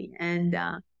Zionist lobby. And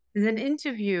there's an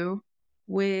interview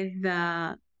with,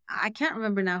 I can't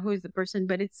remember now who is the person,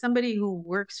 but it's somebody who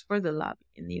works for the lobby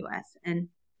in the US. And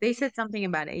they said something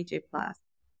about AJ Plus.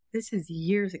 This is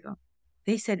years ago.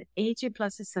 They said AJ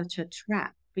Plus is such a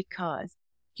trap because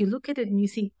you look at it and you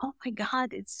think, oh my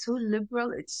God, it's so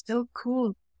liberal. It's so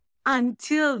cool.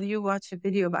 Until you watch a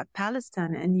video about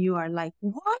Palestine and you are like,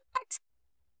 what?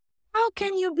 How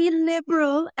can you be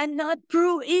liberal and not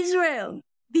pro-Israel?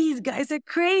 These guys are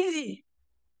crazy.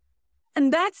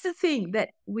 And that's the thing,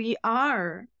 that we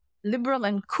are liberal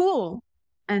and cool.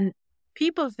 And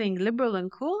people think liberal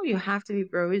and cool, you have to be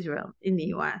pro-Israel in the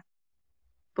US.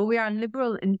 But we are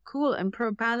liberal and cool and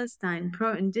pro-Palestine,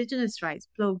 pro-indigenous rights,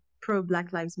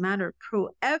 pro-Black Lives Matter,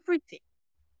 pro-everything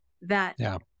that,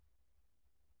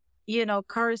 you know,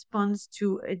 corresponds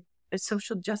to a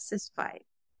social justice fight.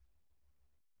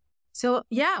 So,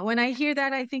 yeah, when I hear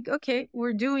that, I think, okay,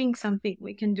 we're doing something.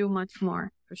 We can do much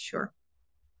more, for sure.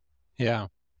 Yeah.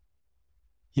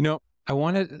 You know, we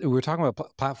were talking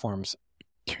about platforms,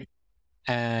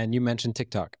 and you mentioned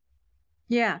TikTok.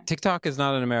 Yeah. TikTok is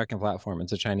not an American platform.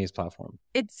 It's a Chinese platform.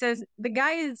 It says the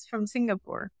guy is from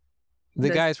Singapore. The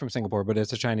guy is from Singapore, but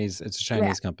it's a Chinese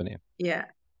company. Yeah.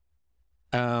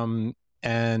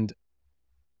 And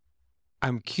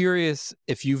I'm curious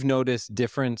if you've noticed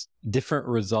different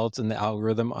results in the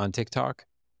algorithm on TikTok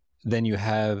than you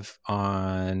have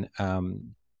on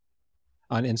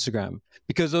Instagram,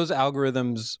 because those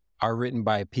algorithms are written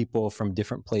by people from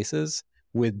different places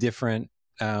with different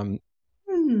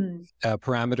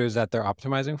parameters that they're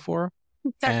optimizing for.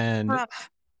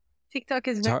 TikTok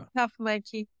is very tough,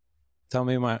 Mikey. Tell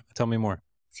me more.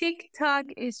 TikTok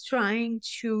is trying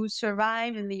to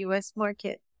survive in the US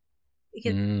market.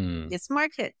 Because it's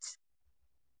market.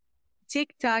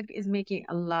 TikTok is making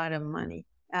a lot of money,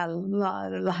 a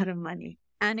lot of money,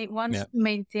 and it wants Yeah. to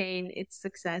maintain its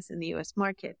success in the US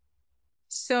market.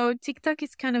 So TikTok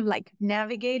is kind of like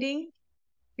navigating.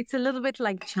 It's a little bit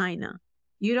like China.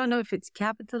 You don't know if it's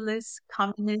capitalist,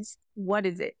 communist, what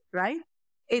is it, right?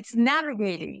 It's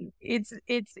navigating.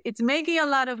 It's making a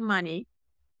lot of money,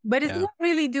 but it's Yeah. not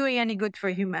really doing any good for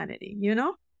humanity, you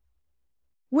know?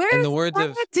 Where In is the words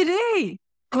China of today?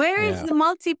 Where is yeah, the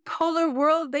multipolar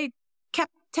world they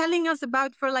kept telling us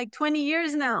about for like 20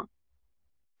 years now?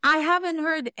 I haven't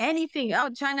heard anything. Oh,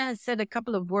 China has said a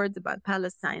couple of words about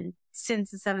Palestine since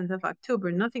the 7th of October.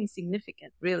 Nothing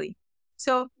significant, really.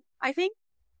 So I think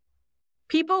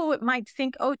people might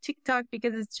think, oh, TikTok,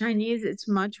 because it's Chinese, it's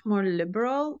much more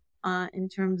liberal in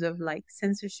terms of like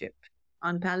censorship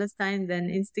on Palestine than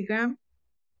Instagram.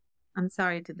 I'm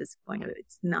sorry to disappoint you.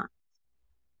 It's not.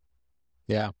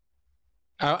 yeah.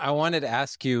 I wanted to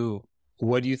ask you,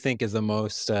 what do you think is the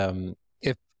most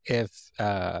if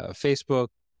Facebook,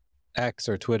 X,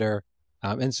 or Twitter,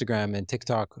 Instagram, and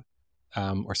TikTok,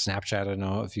 or Snapchat? I don't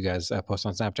know if you guys post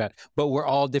on Snapchat, but we're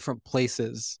all different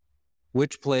places.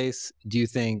 Which place do you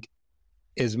think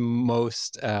is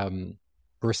most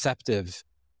receptive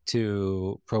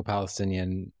to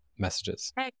pro-Palestinian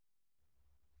messages? X.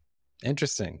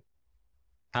 Interesting.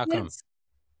 How come? Yes.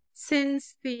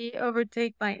 Since the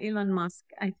overtake by Elon Musk,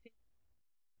 I think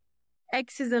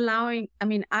X is allowing, I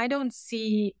mean, I don't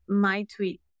see my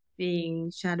tweet being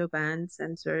shadow banned,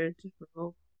 censored,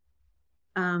 removed.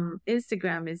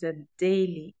 Instagram is a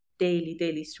daily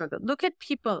struggle. Look at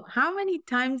people. How many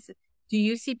times do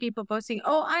you see people posting,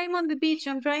 oh, I'm on the beach,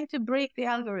 I'm trying to break the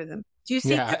algorithm? Do you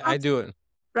see Yeah, that? I do it.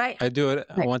 Right. I do it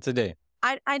Right. once a day.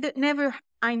 I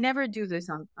never do this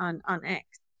on X,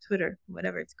 Twitter,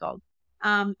 whatever it's called.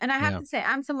 And I have to say,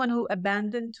 I'm someone who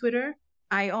abandoned Twitter.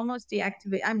 I almost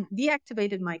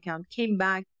deactivated my account, came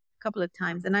back a couple of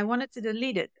times, and I wanted to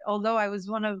delete it. Although I was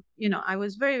I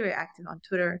was very, very active on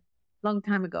Twitter a long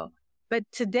time ago. But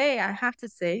today I have to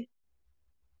say,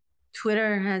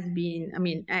 Twitter has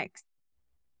been, X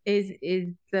is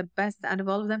the best out of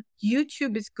all of them.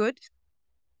 YouTube is good,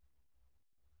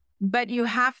 but you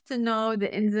have to know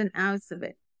the ins and outs of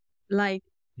it. Like,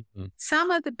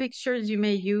 some of the pictures you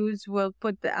may use will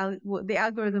put the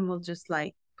algorithm will just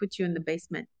like put you in the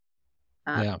basement,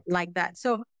 like that.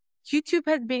 So YouTube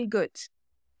has been good,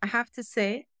 I have to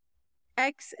say.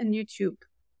 X and YouTube,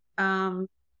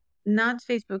 not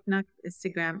Facebook, not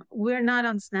Instagram. We're not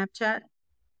on Snapchat,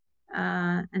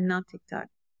 and not TikTok.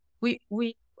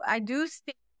 I do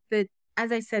think that,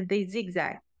 as I said, they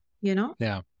zigzag.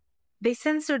 Yeah. They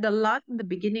censored a lot in the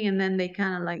beginning, and then they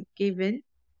kind of like gave in,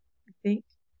 I think.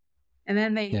 And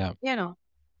then they,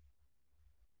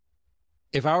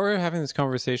 If I were having this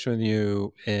conversation with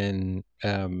you on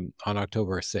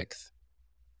October 6th,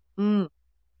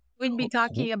 we'd be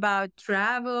talking about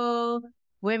travel,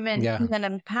 women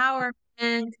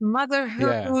empowerment,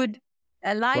 motherhood,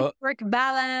 life-work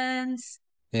balance,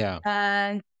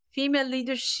 female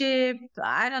leadership.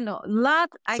 I don't know, a lot.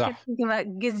 I could think about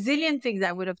gazillion things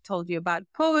I would have told you about: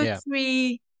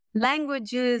 poetry,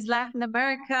 languages, Latin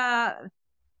America.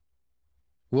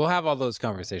 We'll have all those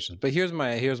conversations. But here's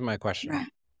my question.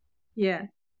 Yeah.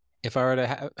 If I were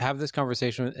to have this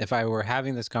conversation, if I were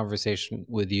having this conversation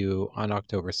with you on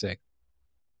October 6th,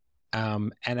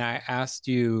 and I asked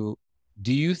you,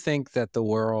 do you think that the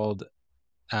world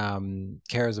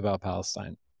cares about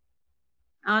Palestine?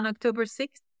 On October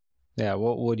 6th? Yeah,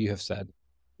 what would you have said?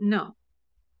 No.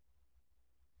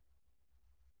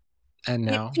 And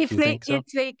now, if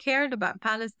they cared about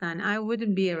Palestine, I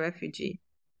wouldn't be a refugee.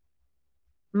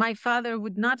 My father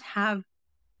would not have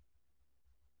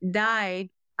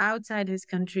died outside his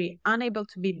country, unable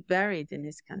to be buried in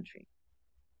his country.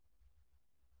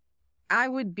 I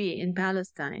would be in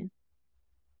Palestine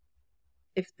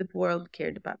if the world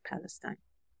cared about Palestine.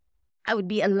 I would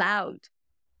be allowed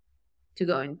to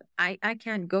go in. I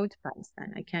can't go to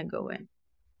Palestine. I can't go in.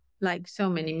 Like so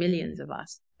many millions of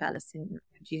us, Palestinian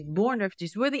refugees, born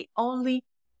refugees. We're the only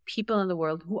people in the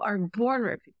world who are born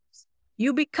refugees.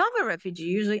 You become a refugee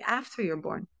usually after you're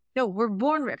born. No, we're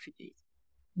born refugees,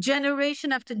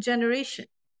 generation after generation.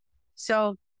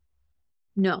 So,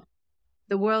 no,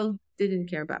 the world didn't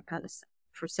care about Palestine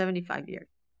for 75 years.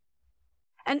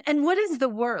 And what is the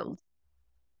world?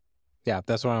 Yeah,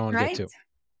 that's what I want to get to.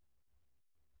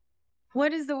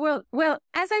 What is the world? Well,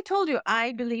 as I told you,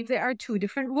 I believe there are two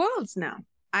different worlds now.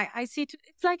 I see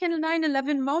it's like in a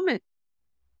 9/11 moment.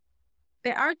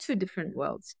 There are two different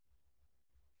worlds.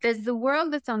 There's the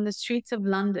world that's on the streets of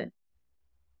London.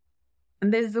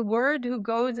 And there's the world who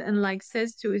goes and like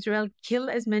says to Israel,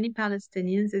 kill as many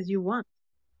Palestinians as you want.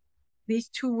 these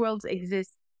two worlds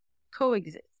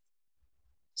coexist.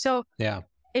 So Yeah.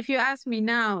 if you ask me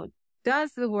now,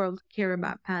 does the world care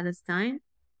about Palestine?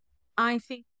 I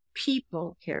think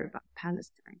people care about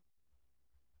Palestine.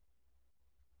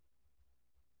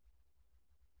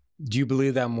 Do you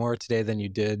believe that more today than you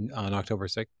did on October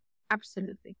 6th?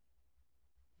 Absolutely.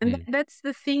 And that's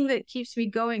the thing that keeps me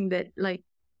going, that like,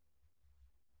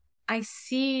 I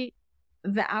see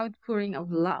the outpouring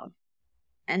of love,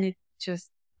 and it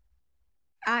just,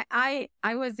 I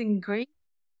was in Greece,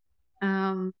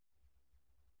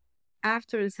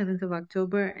 after the 7th of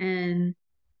October, and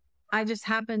I just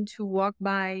happened to walk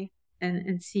by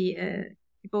and see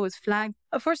people with flags.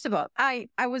 First of all, I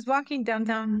was walking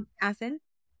downtown Athens,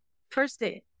 first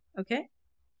day, okay?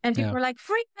 And people were like,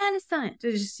 free Palestine.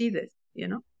 Did you see this, you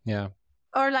know? Yeah.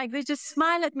 Or like, they just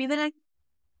smile at me. They're like,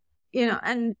 you know,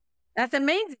 and that's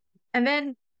amazing. And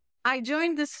then I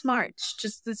joined this march,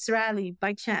 just this rally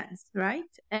by chance,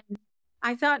 right? And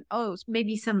I thought, oh,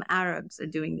 maybe some Arabs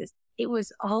are doing this. It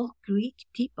was all Greek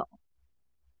people.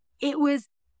 It was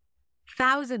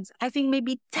thousands, I think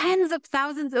maybe tens of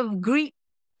thousands of Greek.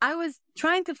 I was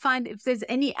trying to find if there's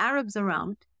any Arabs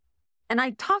around. And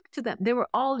I talked to them. They were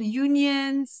all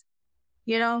unions,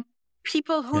 you know,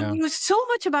 people who knew so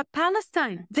much about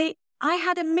Palestine. I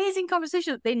had amazing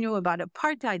conversations. They knew about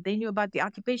apartheid. They knew about the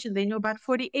occupation. They knew about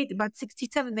 48, about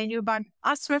 67. They knew about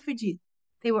us refugees.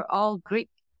 They were all Greek.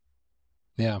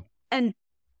 Yeah. And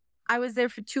I was there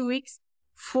for 2 weeks,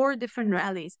 4 different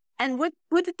rallies. And what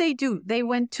did they do? They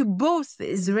went to both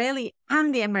the Israeli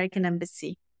and the American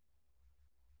embassy.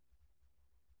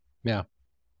 Yeah.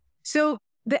 So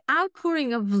the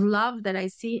outpouring of love that I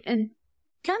see, and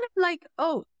kind of like,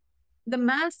 oh, the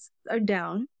masks are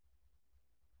down.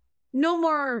 No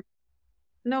more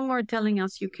telling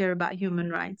us you care about human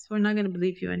rights. We're not going to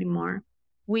believe you anymore.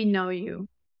 We know you.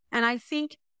 And I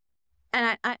think,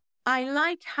 and I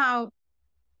like how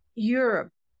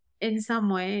Europe, in some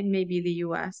way, maybe the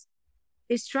US,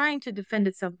 is trying to defend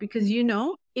itself, because, you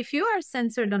know, if you are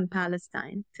censored on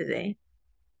Palestine today,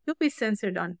 you'll be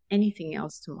censored on anything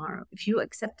else tomorrow. If you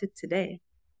accept it today,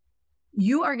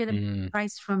 you are going to pay the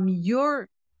price from your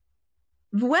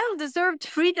well-deserved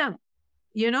freedom,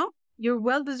 you know, your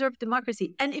well-deserved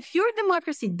democracy. And if your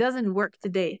democracy doesn't work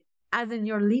today, as in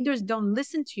your leaders don't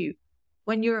listen to you,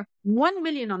 when you're 1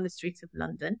 million on the streets of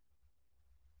London,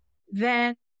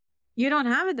 then you don't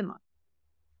have a democracy.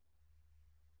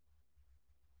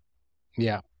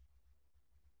 Yeah.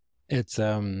 It's,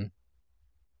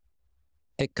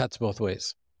 it cuts both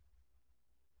ways.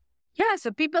 Yeah,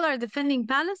 so people are defending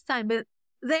Palestine, but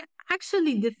they're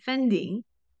actually defending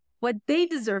what they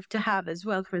deserve to have as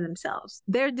well for themselves.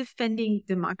 They're defending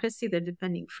democracy, they're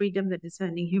defending freedom, they're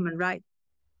defending human rights.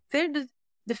 They're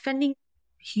defending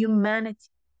humanity.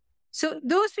 So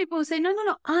those people who say, no,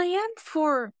 I am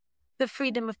for the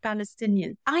freedom of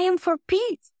Palestinians. I am for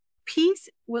peace. Peace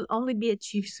will only be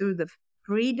achieved through the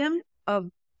freedom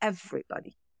of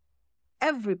everybody.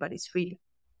 Everybody's freedom.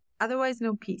 Otherwise,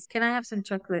 no peace. Can I have some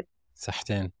chocolate?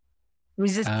 Sahtin.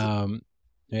 Resistance.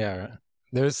 Yeah.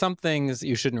 There's some things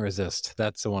you shouldn't resist.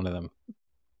 That's one of them.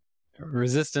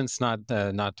 Resistance, not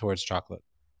towards chocolate.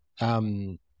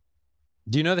 Do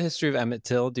you know the history of Emmett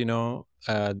Till? Do you know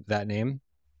that name?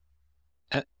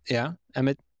 Yeah.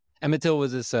 Emmett Till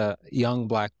was this young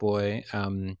black boy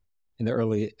in the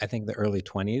early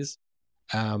 20s.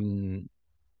 If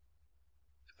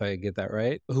I get that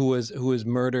right, who was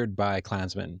murdered by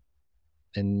Klansmen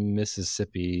in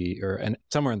Mississippi or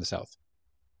somewhere in the South.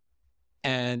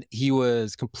 And he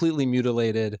was completely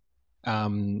mutilated,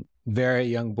 very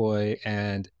young boy,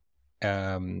 and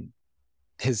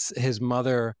his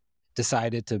mother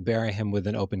decided to bury him with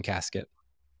an open casket.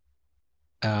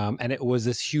 And it was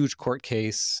this huge court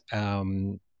case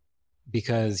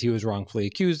because he was wrongfully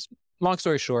accused. Long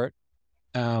story short,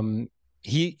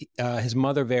 his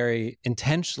mother very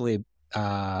intentionally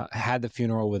had the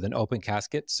funeral with an open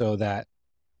casket so that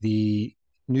the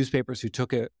newspapers who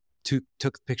took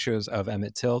pictures of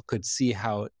Emmett Till could see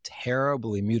how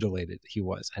terribly mutilated he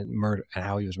was and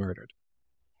how he was murdered.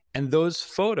 And those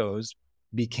photos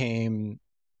became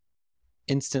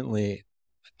instantly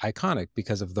iconic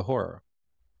because of the horror.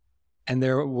 And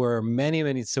there were many,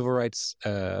 many civil rights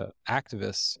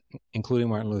activists, including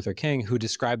Martin Luther King, who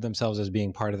described themselves as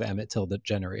being part of the Emmett Till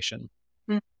generation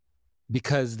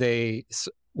because they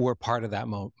were part of that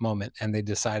moment, and they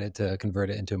decided to convert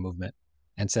it into a movement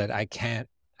and said, I can't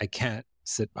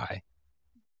sit by.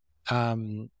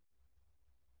 From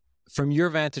your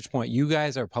vantage point, you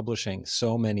guys are publishing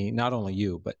so many, not only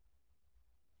you, but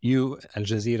you, Al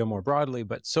Jazeera more broadly,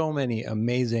 but so many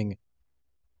amazing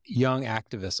young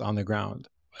activists on the ground.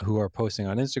 who are posting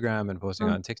on Instagram and posting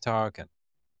on TikTok and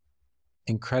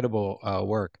incredible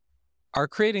work are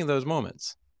creating those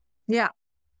moments. Yeah.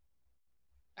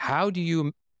 How do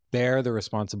you bear the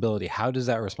responsibility? How does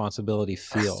that responsibility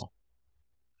feel?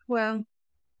 Well,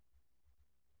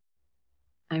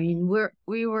 I mean,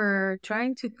 we were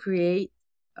trying to create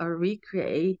or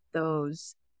recreate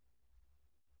those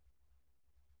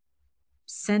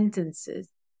sentences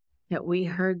that we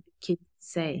heard the kids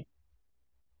say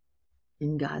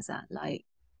in Gaza, like,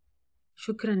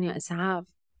 shukran ya is'af,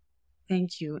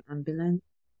 thank you, ambulance,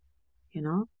 you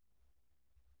know?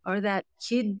 Or that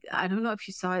kid, I don't know if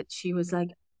you saw it, she was like,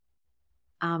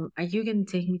 are you going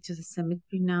to take me to the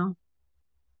cemetery now?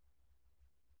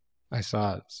 I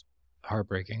saw it. It's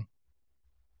heartbreaking.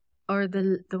 Or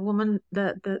the woman,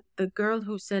 the girl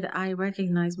who said, I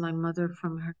recognize my mother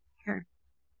from her hair.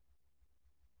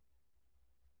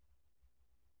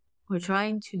 We're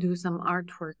trying to do some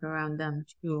artwork around them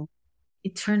to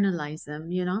eternalize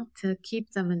them, you know, to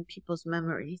keep them in people's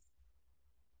memories.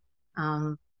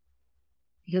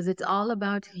 Because it's all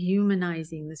about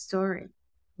humanizing the story.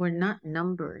 We're not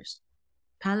numbers.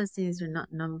 Palestinians are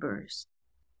not numbers.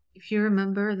 If you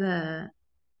remember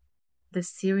the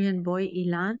Syrian boy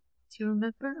Ilan, do you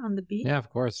remember on the beach? Yeah, of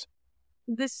course.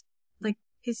 This, like,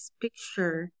 his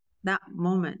picture, that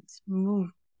moment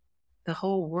moved the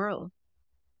whole world.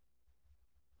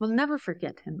 We'll never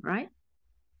forget him, right?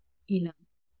 Ilan.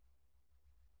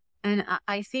 And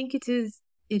I think it is,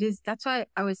 that's why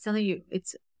I was telling you,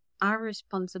 it's our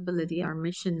responsibility, our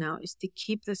mission now is to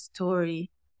keep the story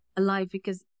alive,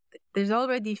 because there's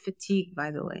already fatigue,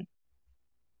 by the way.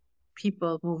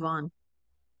 People move on.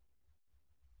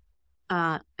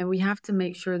 And we have to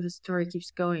make sure the story keeps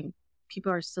going.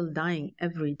 People are still dying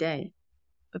every day.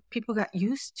 But people got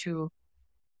used to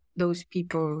those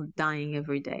people dying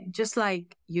every day. Just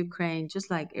like Ukraine,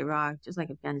 just like Iraq, just like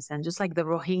Afghanistan, just like the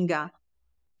Rohingya,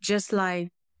 just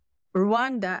like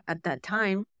Rwanda at that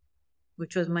time,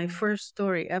 which was my first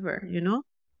story ever, you know?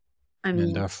 I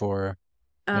mean, Darfur.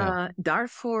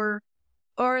 Darfur,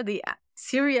 or the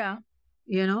Syria,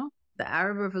 you know? The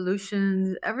Arab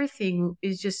revolution, everything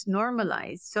is just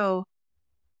normalized. So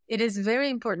it is very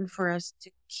important for us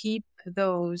to keep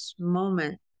those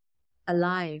moments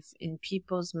alive in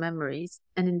people's memories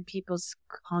and in people's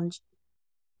conscience.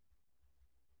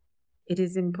 It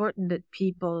is important that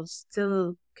people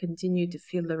still continue to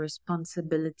feel the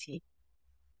responsibility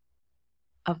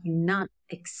of not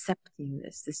accepting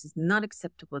this. This is not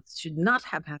acceptable. It should not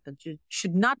have happened. It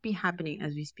should not be happening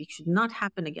as we speak. Should not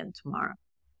happen again tomorrow.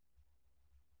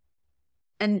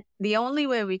 And the only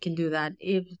way we can do that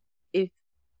if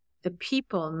the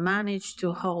people manage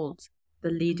to hold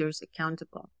the leaders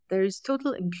accountable. There is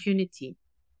total impunity.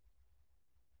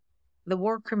 The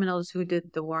war criminals who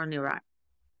did the war in Iraq,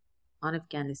 on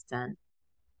Afghanistan,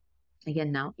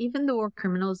 again now, even the war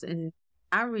criminals in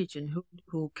our region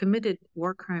who committed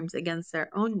war crimes against their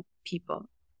own people,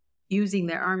 using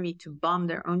their army to bomb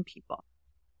their own people,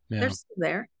 they're still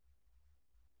there.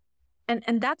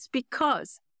 And that's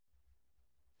because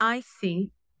I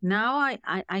think now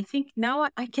I think now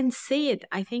I can say it.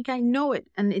 I think I know it.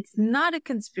 And it's not a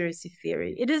conspiracy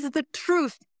theory. It is the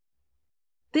truth.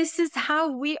 This is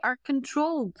how we are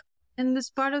controlled in this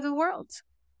part of the world.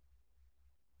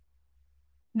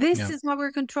 This is how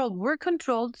we're controlled. We're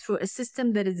controlled through a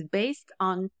system that is based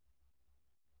on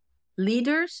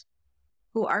leaders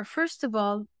who are, first of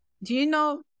all, do you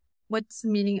know what's the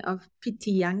meaning of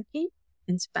piti Yankee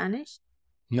in Spanish?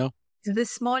 No. It's the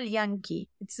small Yankee.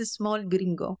 It's a small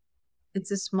gringo. It's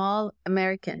a small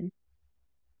American.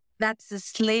 That's the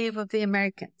slave of the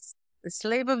Americans, the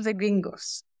slave of the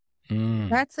gringos.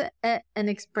 That's an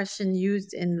expression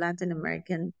used in Latin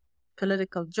American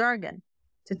political jargon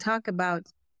to talk about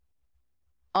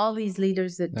all these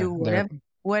leaders that do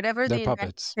whatever the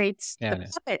United States, the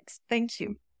puppets. Thank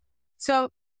you. So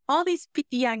all these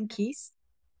piti Yankees,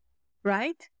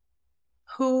 right,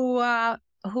 who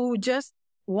just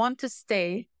want to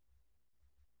stay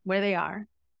where they are,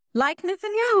 like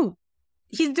Netanyahu.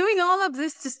 He's doing all of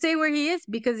this to stay where he is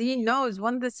because he knows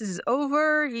when this is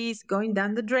over, he's going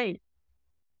down the drain.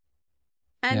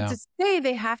 And to stay,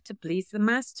 they have to please the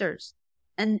masters.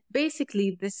 And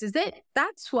basically, this is it.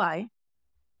 That's why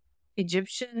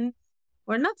Egyptians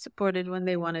were not supported when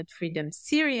they wanted freedom.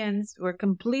 Syrians were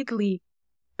completely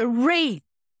erased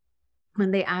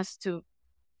when they asked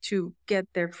to get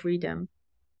their freedom,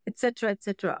 etc.,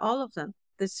 etc. All of them.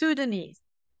 The Sudanese.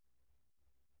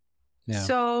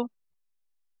 Yeah.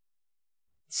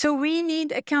 So we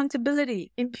need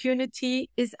accountability. Impunity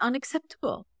is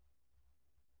unacceptable.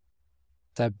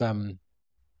 Let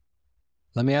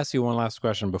me ask you one last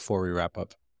question before we wrap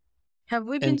up. Have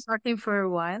we been talking for a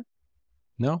while?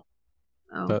 No,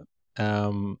 Oh, but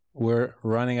we're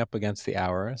running up against the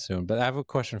hour soon. But I have a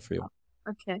question for you.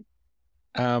 okay.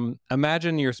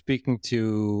 Imagine you're speaking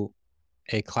to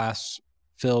a class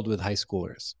filled with high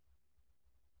schoolers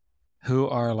who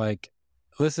are like,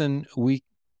 listen, we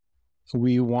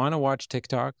want to watch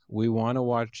TikTok, we want to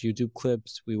watch YouTube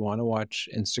clips, we want to watch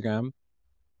Instagram,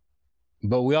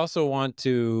 but we also want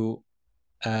to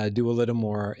do a little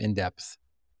more in-depth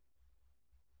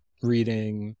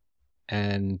reading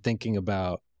and thinking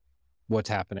about what's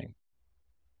happening.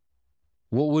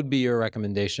 What would be your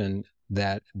recommendation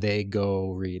that they go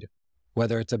read?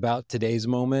 Whether it's about today's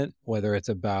moment, whether it's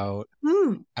about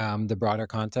the broader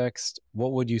context,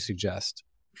 what would you suggest?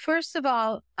 First of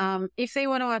all, if they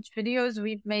want to watch videos,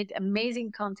 we've made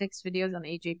amazing context videos on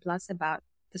AJ Plus about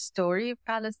the story of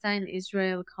Palestine,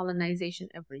 Israel, colonization.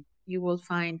 You will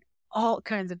find all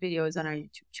kinds of videos on our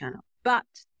YouTube channel. But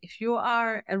if you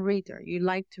are a reader, you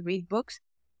like to read books,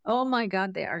 oh my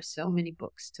God, there are so many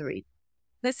books to read.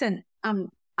 Listen,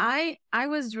 I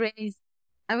was raised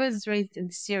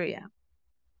in Syria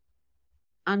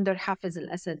under Hafiz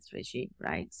al-Assad's regime,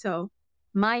 right? So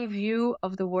my view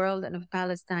of the world and of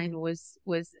Palestine was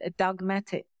a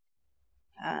dogmatic,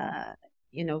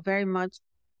 very much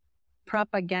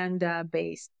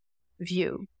propaganda-based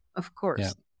view, of course.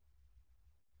 Yeah.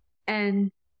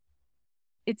 And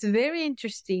it's very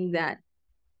interesting that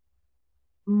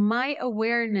my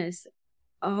awareness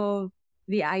of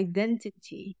the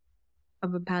identity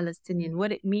of a Palestinian,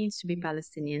 what it means to be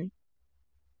Palestinian,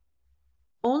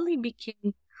 only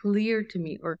became clear to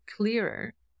me, or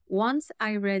clearer, once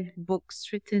I read books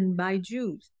written by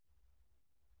Jews.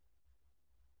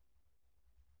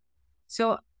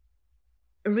 So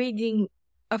reading,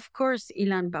 of course,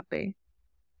 Ilan Pape,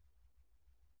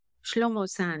 Shlomo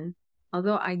San,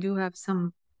 although I do have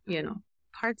some,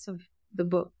 parts of the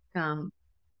book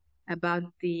about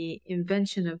the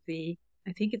invention of I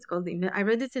think it's called I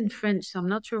read it in French, so I'm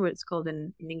not sure what it's called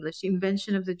in English. The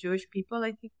invention of the Jewish people,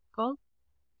 I think it's called.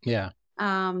 Yeah.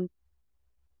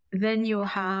 Then you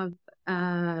have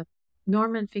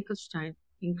Norman Finkelstein,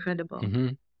 incredible. Mm-hmm.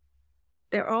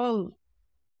 They're all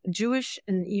Jewish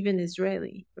and even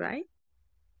Israeli, right?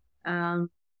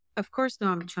 Of course,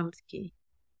 Noam Chomsky.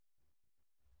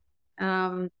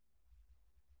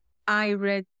 I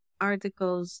read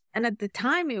articles, and at the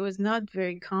time it was not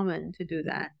very common to do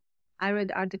that. I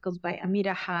read articles by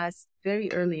Amira Haas very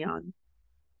early on.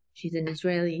 She's an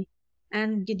Israeli.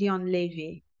 And Gideon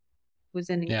Levy was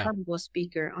an incredible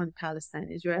speaker on Palestine,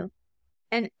 Israel.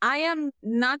 And I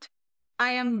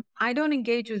don't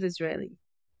engage with Israelis.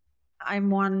 I'm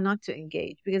one not to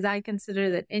engage, because I consider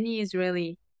that any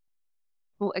Israeli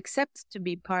who accepts to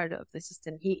be part of the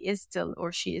system, he is still,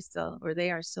 or she is still, or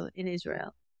they are still in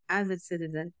Israel as a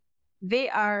citizen. They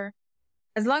are,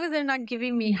 as long as they're not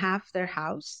giving me half their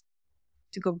house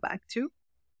to go back to,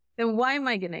 then why am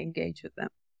I going to engage with them?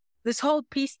 This whole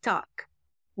peace talk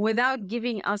without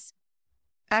giving us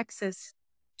access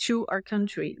to our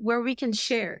country where we can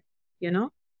share,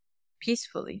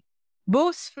 peacefully,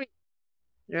 both free,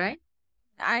 right?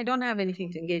 I don't have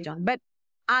anything to engage on, but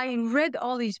I read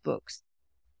all these books,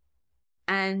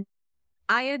 and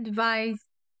I advise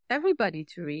everybody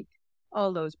to read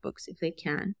all those books if they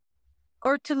can,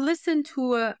 or to listen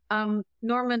to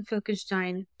Norman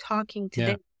Finkelstein talking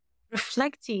today,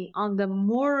 reflecting on the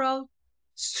moral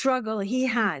struggle he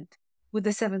had with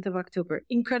the 7th of October.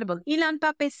 Incredible. Ilan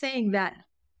Pape saying that.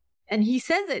 And he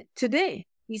says it today.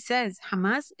 He says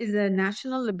Hamas is a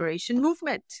national liberation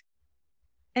movement.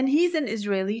 And he's an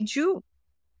Israeli Jew.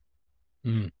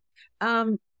 Mm.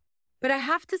 But I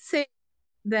have to say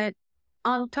that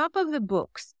on top of the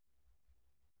books,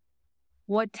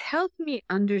 what helped me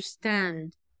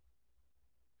understand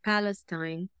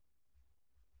Palestine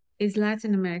is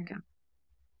Latin America.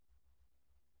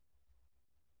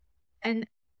 And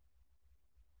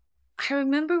I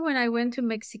remember when I went to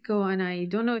Mexico, and I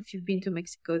don't know if you've been to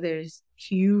Mexico, there's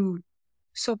huge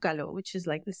Zócalo, which is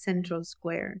like the central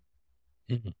square,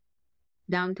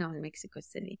 downtown Mexico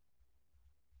City.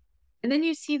 And then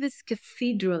you see this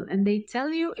cathedral, and they tell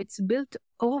you it's built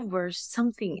over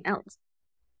something else,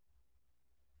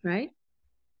 right?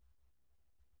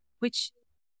 Which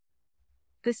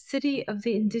the city of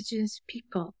the indigenous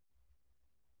people.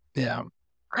 Yeah.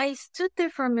 I stood there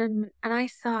for a minute and I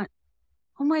thought,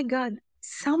 oh my God,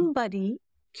 somebody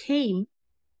came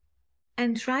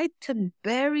and tried to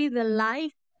bury the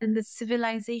life and the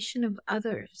civilization of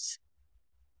others.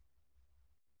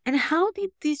 And how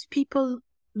did these people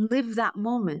live that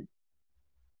moment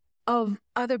of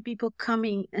other people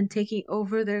coming and taking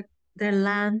over their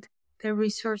land, their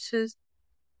resources?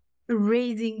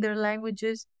 erasing their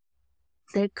languages,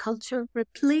 their culture,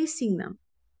 replacing them,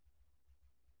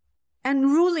 and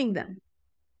ruling them.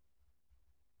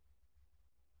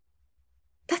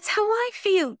 That's how I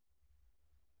feel.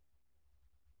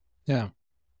 Yeah.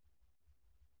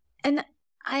 And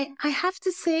I have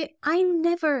to say, I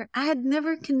had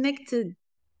never connected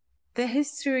the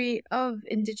history of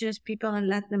indigenous people in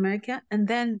Latin America. And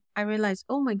then I realized,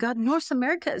 oh my God, North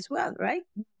America as well, right?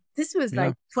 This was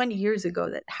like 20 years ago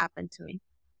that happened to me.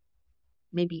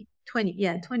 Maybe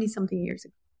 20 something years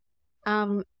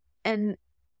ago. And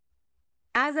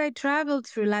as I traveled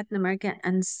through Latin America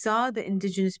and saw the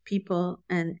indigenous people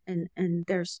and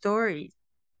their stories,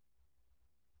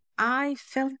 I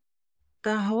felt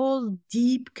the whole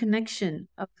deep connection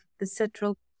of the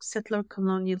settler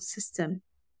colonial system.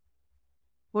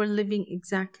 We're living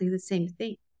exactly the same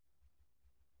thing.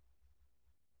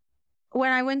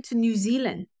 When I went to New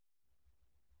Zealand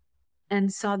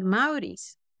and saw the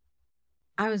Maoris,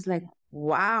 I was like,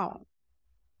 wow.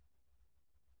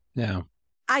 Yeah.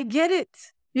 I get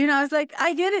it. I was like,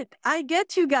 I get it. I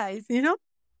get you guys,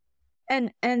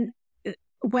 And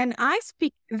when I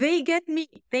speak, they get me.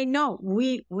 They know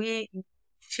we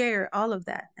share all of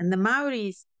that. And the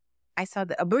Maoris, I saw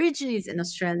the Aborigines in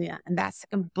Australia, and that's a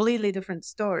completely different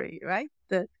story, right?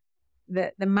 The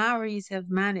Maoris have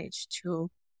managed to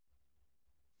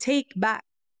take back.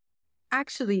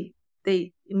 Actually,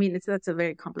 that's a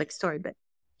very complex story, but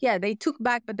yeah, they took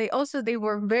back, but they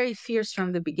were very fierce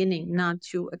from the beginning, not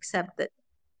to accept that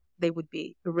they would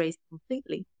be erased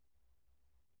completely.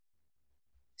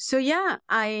 So yeah,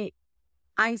 I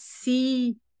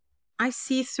see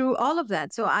through all of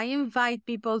that. So I invite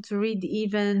people to read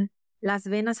even Las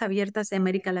Venas Abiertas de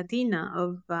América Latina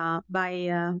by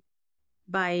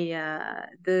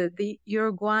the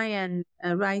Uruguayan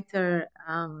writer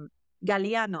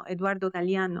Eduardo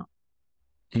Galeano.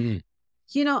 Mm.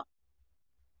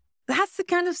 That's the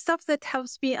kind of stuff that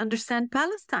helps me understand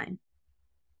Palestine.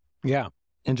 Yeah.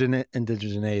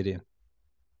 Indigeneity.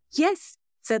 Yes.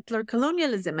 Settler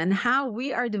colonialism and how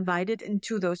we are divided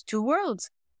into those two worlds.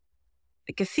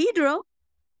 The cathedral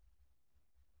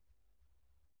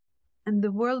and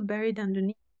the world buried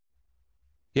underneath.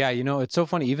 Yeah, it's so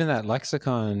funny. Even that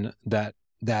lexicon, that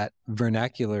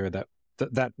vernacular, that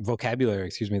vocabulary,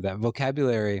 that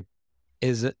vocabulary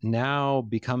is now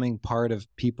becoming part of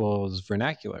people's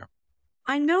vernacular.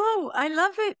 I know. I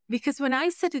love it. Because when I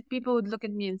said it, people would look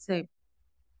at me and say,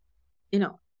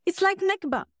 it's like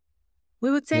Nekba. We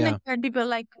would say Nekba, and people are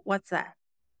like, what's that?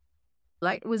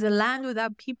 Like, it was a land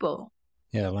without people.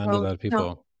 Yeah, land without people.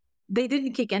 No, they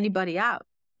didn't kick anybody out.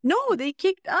 No, they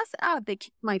kicked us out. They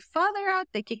kicked my father out.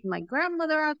 They kicked my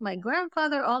grandmother out, my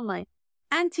grandfather, all my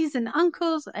aunties and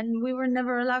uncles, and we were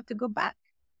never allowed to go back.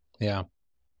 Yeah.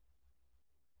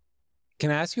 Can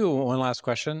I ask you one last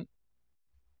question?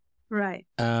 Right.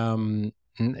 You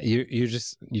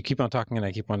keep on talking and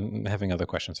I keep on having other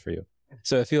questions for you.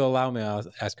 So if you'll allow me, I'll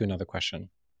ask you another question.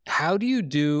 How do you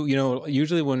do,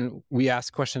 usually when we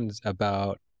ask questions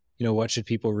about, what should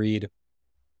people read,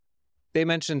 they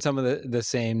mention some of the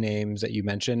same names that you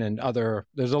mentioned and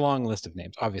there's a long list of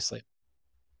names, obviously.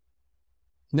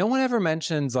 No one ever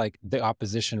mentions like the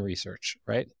opposition research,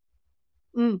 right?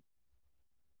 Mm.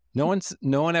 No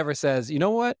one ever says, you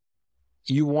know what?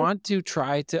 You want to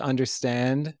try to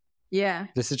understand the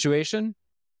situation?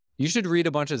 You should read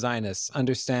a bunch of Zionists,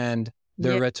 understand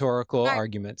their rhetorical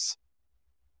arguments.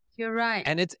 You're right.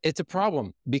 And it's a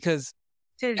problem because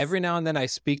every now and then I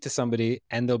speak to somebody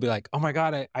and they'll be like, oh my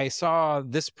God, I saw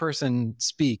this person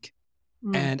speak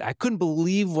and I couldn't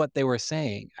believe what they were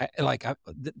saying.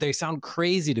 They sound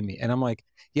crazy to me. And I'm like,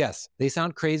 yes, they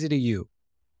sound crazy to you,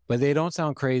 but they don't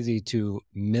sound crazy to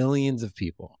millions of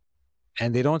people.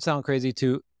 And they don't sound crazy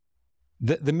to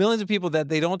the millions of people that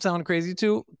they don't sound crazy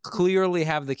to clearly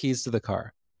have the keys to the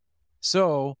car.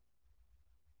 So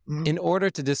in order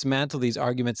to dismantle these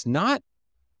arguments, not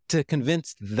to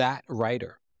convince that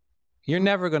writer, you're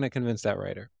never going to convince that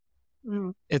writer.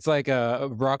 It's like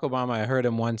Barack Obama. I heard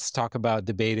him once talk about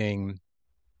debating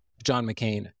John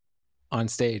McCain on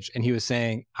stage. And he was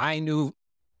saying, I knew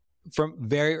from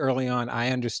very early on, I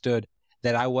understood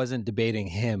that I wasn't debating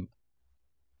him.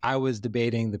 I was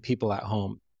debating the people at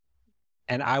home.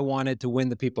 And I wanted to win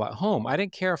the people at home. I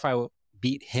didn't care if I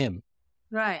beat him.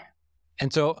 Right.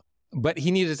 And so, but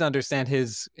he needed to understand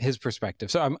his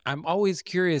perspective. So I'm always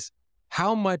curious,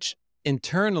 how much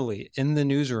internally in the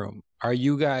newsroom are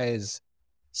you guys,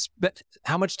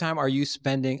 how much time are you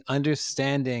spending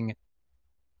understanding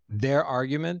their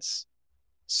arguments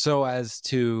so as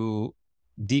to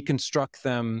deconstruct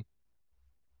them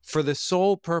for the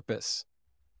sole purpose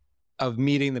of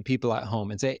meeting the people at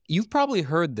home and say, you've probably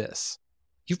heard this.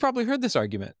 You've probably heard this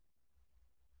argument.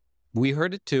 We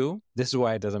heard it too. This is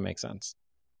why it doesn't make sense.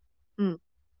 Mm.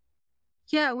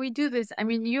 Yeah, we do this. I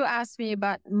mean, you asked me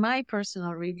about my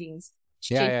personal readings.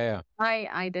 Yeah. My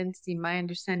identity, my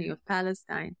understanding of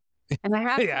Palestine. And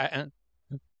I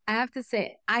have to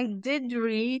say, I did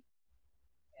read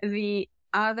the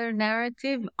other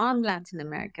narrative on Latin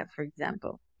America, for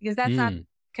example, because that's not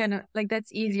kind of like,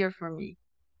 that's easier for me.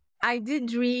 I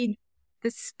did read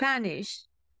the Spanish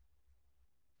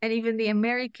and even the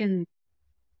American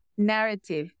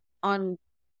narrative on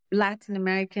Latin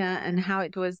America and how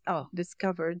it was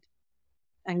discovered,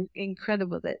 and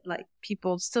incredible that like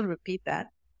people still repeat that.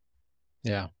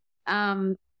 Yeah.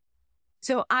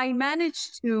 So I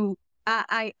managed to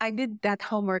I did that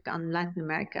homework on Latin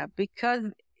America because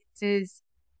it is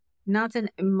not an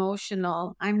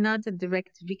emotional. I'm not a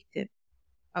direct victim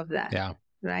of that. Yeah.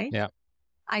 Right. Yeah.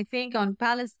 I think on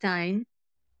Palestine,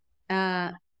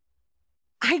 I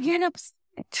get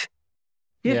upset.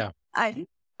 Yeah. The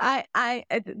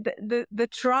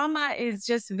trauma is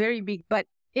just very big. But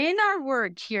in our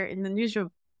work here in the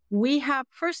newsroom, we have,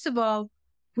 first of all,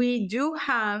 we do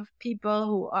have people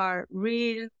who are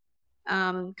real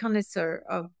connoisseur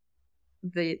of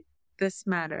this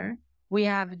matter. We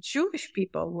have Jewish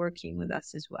people working with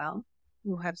us as well,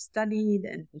 who have studied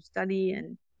and who study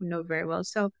and who know very well.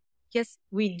 So yes,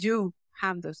 we do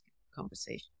have those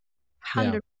conversations.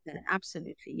 100%,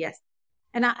 absolutely, yes.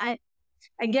 And I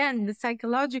again, the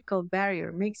psychological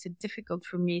barrier makes it difficult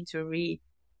for me to read.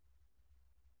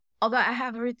 Although I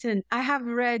have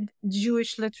read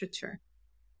Jewish literature,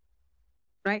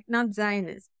 right? Not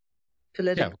Zionist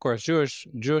political. Yeah, of course,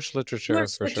 Jewish literature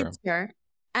for sure.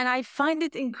 And I find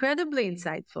it incredibly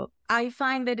insightful. I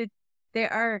find that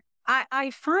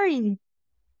I find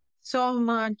so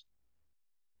much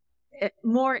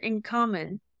more in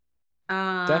common.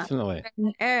 Definitely.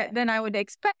 Than I would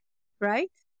expect,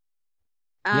 right?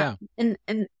 Yeah.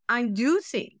 And I do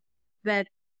think that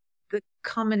the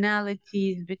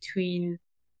commonalities between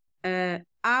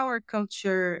our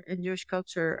culture and Jewish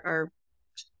culture are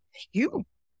huge,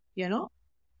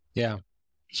 Yeah.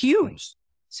 Huge.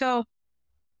 So,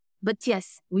 but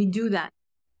yes, we do that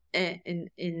in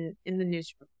the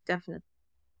newsroom, definitely.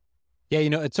 Yeah,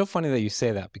 it's so funny that you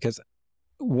say that, because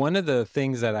one of the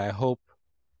things that I hope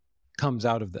comes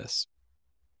out of this,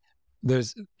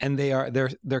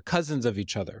 they're cousins of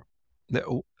each other.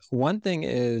 One thing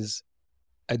is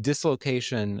a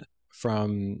dislocation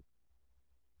from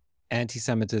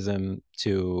anti-Semitism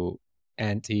to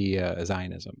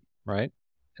anti-Zionism, right?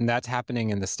 And that's happening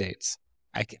in the States.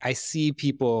 I see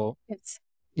people,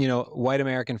 white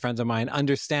American friends of mine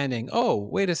understanding, oh,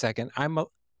 wait a second,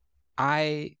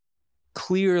 I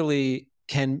clearly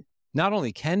not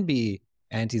only can be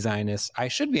anti-Zionist, I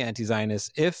should be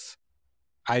anti-Zionist if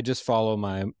I just follow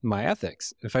my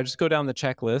ethics. If I just go down the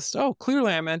checklist, oh,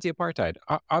 clearly I'm anti-apartheid.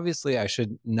 Obviously, I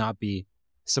should not be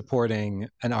supporting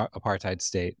an apartheid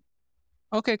state.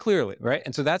 Okay, clearly, right?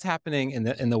 And so that's happening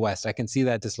in the West. I can see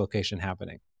that dislocation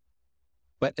happening.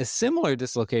 But a similar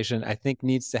dislocation, I think,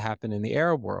 needs to happen in the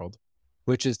Arab world,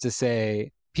 which is to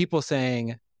say, people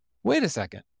saying, wait a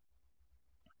second,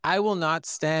 I will not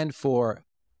stand for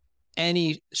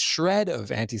any shred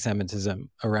of anti-Semitism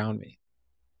around me.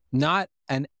 Not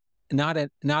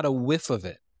a whiff of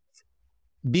it.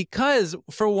 Because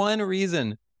for one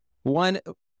reason,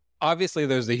 obviously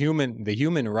there's the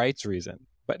human rights reason,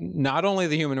 but not only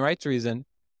the human rights reason,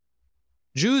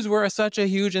 Jews were such a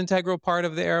huge integral part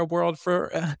of the Arab world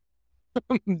for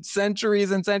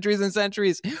centuries and centuries and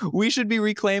centuries. We should be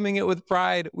reclaiming it with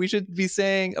pride. We should be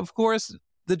saying, of course,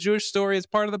 the Jewish story is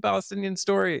part of the Palestinian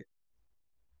story.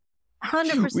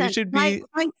 100%. We should be.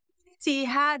 She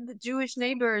had Jewish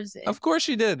neighbors. Of course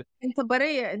she did. In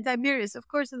Tabaraya, in Tiberias, of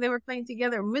course, and they were playing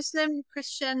together. Muslim,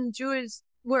 Christian, Jews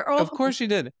were all. Of course she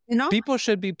did. People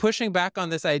should be pushing back on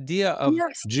this idea of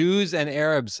Jews and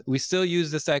Arabs. We still use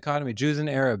this dichotomy, Jews and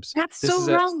Arabs. That's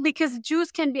wrong, because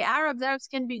Jews can be Arabs, Arabs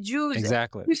can be Jews.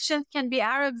 Exactly. Christians can be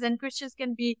Arabs and Christians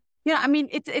can be,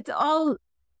 it's all.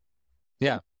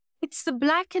 Yeah. It's the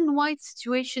black and white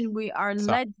situation we are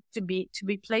led to be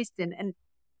placed in. And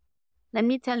let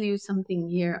me tell you something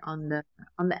here on the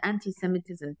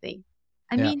anti-Semitism thing.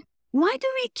 I mean, why do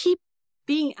we keep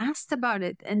being asked about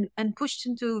it and pushed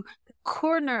into the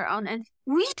corner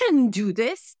we didn't do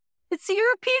this. It's the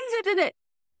Europeans who did it.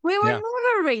 We were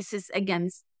never racist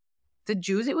against the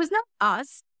Jews. It was not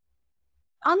us.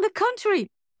 On the contrary,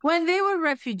 when they were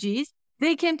refugees,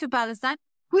 they came to Palestine.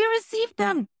 We received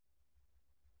them.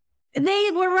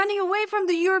 They were running away from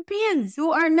the Europeans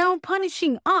who are now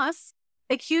punishing us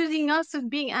accusing us of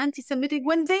being anti-Semitic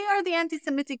when they are the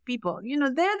anti-Semitic people.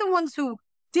 They're the ones who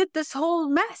did this whole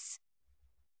mess.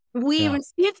 We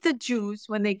received the Jews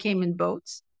when they came in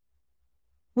boats.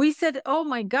 We said, oh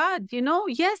my God,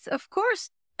 yes, of course.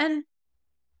 And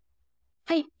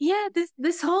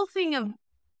this whole thing of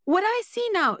what I see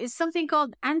now is something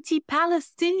called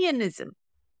anti-Palestinianism.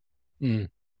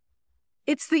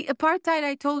 It's the apartheid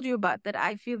I told you about that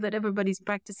I feel that everybody's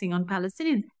practicing on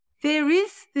Palestinians. There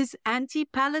is this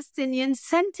anti-Palestinian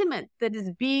sentiment that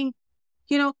is being,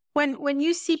 when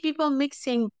you see people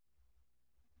mixing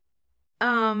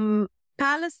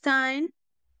Palestine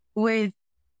with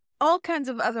all kinds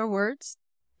of other words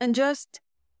and just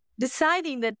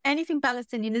deciding that anything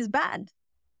Palestinian is bad,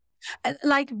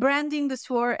 like branding this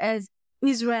war as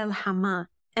Israel-Hamas,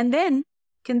 and then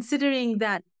considering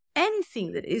that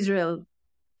anything that Israel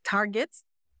targets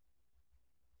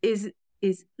is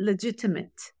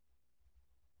legitimate,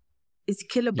 is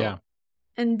killable. Yeah.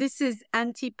 And this is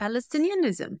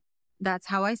anti-Palestinianism. That's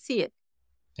how I see it.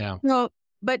 Yeah. No,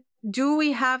 but do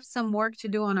we have some work to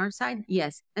do on our side?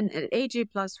 Yes. And at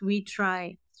AJ Plus, we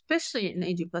try, especially in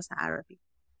AJ Plus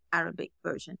Arabic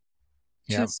version,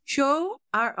 to show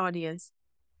our audience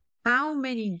how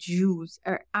many Jews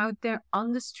are out there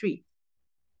on the street,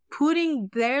 putting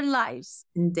their lives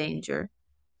in danger,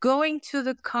 going to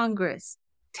the Congress,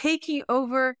 taking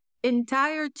over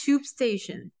entire tube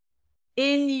stations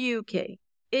in the UK,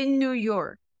 in New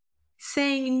York,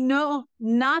 saying, no,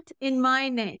 not in my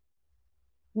name.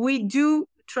 We do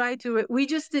try to, we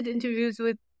just did interviews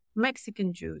with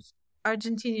Mexican Jews,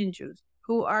 Argentinian Jews,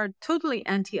 who are totally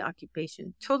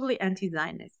anti-occupation, totally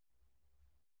anti-Zionist.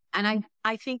 And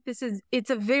I think it's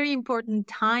a very important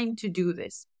time to do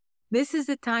this. This is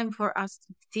a time for us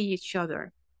to see each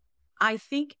other. I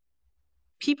think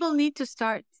people need to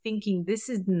start thinking this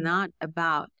is not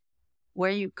about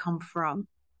where you come from.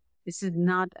 This is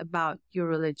not about your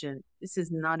religion. This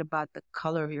is not about the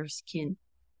color of your skin.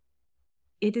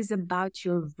 It is about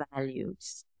your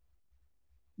values.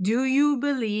 Do you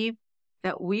believe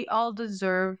that we all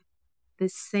deserve the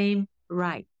same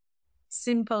right?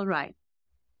 Simple right.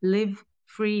 Live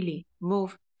freely,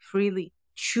 move freely,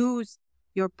 choose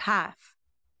your path,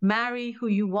 marry who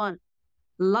you want,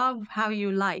 love how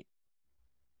you like,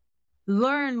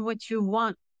 learn what you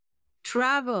want,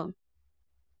 travel,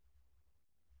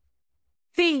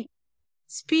 think,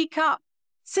 speak up,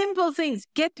 simple things.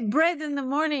 Get bread in the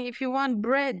morning if you want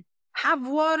bread, have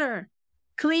water,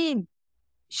 clean,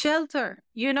 shelter,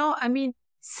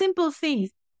 simple things.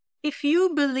 If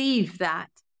you believe that,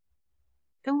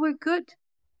 then we're good.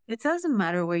 It doesn't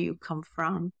matter where you come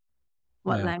from,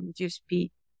 what language you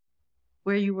speak,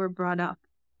 where you were brought up.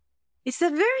 It's a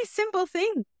very simple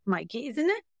thing, Mikey, isn't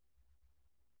it?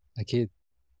 أكيد.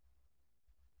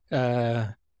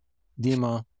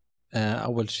 ديما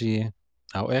أول شيء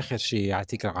أو آخر شيء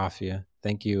يعطيك العافية.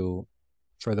 Thank you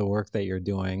for the work that you're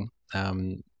doing.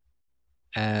 And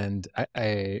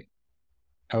I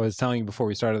was telling you before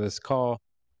we started this call,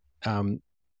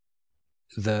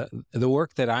 the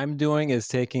work that I'm doing is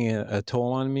taking a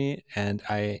toll on me, and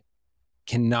I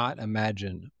cannot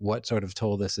imagine what sort of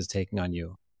toll this is taking on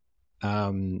you.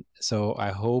 So I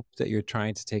hope that you're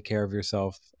trying to take care of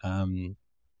yourself,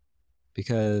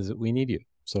 because we need you.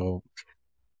 So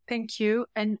thank you.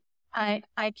 And I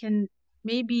can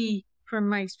maybe, from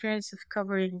my experience of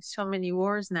covering so many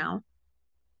wars now,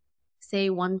 say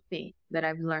one thing that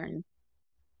I've learned.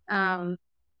 In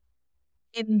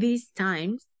these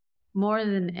times, more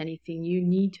than anything, you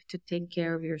need to take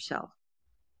care of yourself,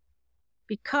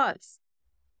 because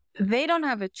they don't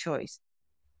have a choice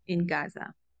in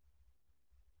Gaza.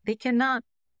 They don't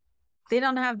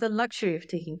have the luxury of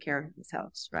taking care of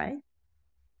themselves, right?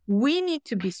 We need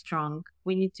to be strong.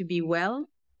 We need to be well.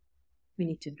 We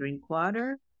need to drink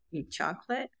water, eat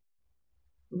chocolate,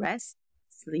 rest,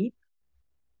 sleep,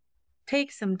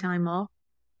 take some time off,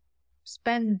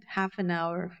 spend half an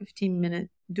hour, 15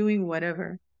 minutes doing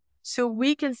whatever, so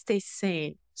we can stay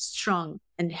sane, strong,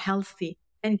 and healthy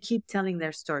and keep telling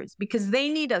their stories, because they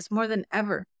need us more than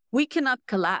ever. We cannot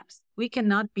collapse. We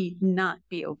cannot not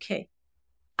be okay.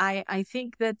 I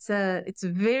think that's it's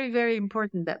very, very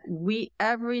important that we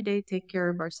every day take care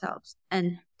of ourselves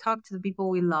and talk to the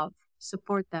people we love,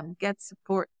 support them, get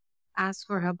support, ask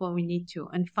for help when we need to,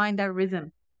 and find our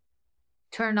rhythm.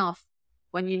 Turn off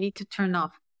when you need to turn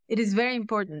off. It is very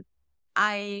important.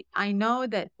 I know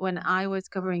that when I was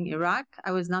covering Iraq,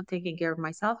 I was not taking care of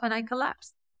myself and I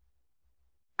collapsed.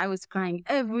 I was crying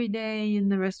every day in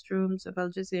the restrooms of Al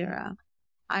Jazeera.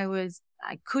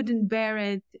 I couldn't bear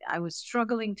it. I was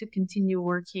struggling to continue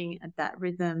working at that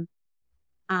rhythm.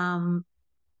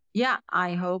 yeah,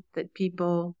 I hope that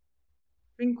people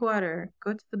drink water,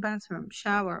 go to the bathroom,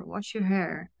 shower, wash your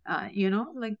hair.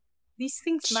 Like these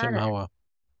things matter. Shimhawa.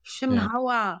 Yeah.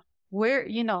 Shimhawa, where,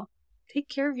 take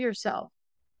care of yourself.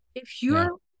 If Yeah.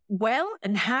 you're well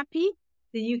and happy,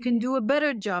 then you can do a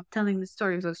better job telling the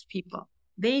story of those people.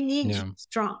 They need Yeah. you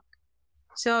strong.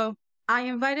 So I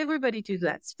invite everybody to do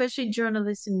that, especially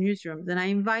journalists in newsrooms. And I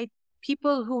invite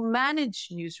people who manage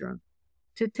newsrooms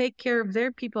to take care of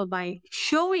their people by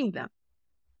showing them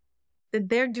that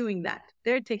they're doing that.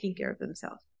 They're taking care of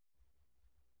themselves.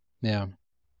 Yeah.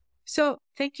 So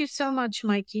thank you so much,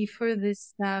 Mikey, for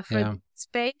this Yeah.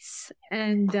 space.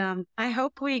 And I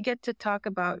hope we get to talk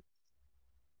about.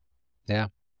 Yeah.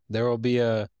 There will be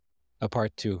a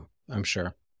part 2, I'm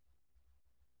sure.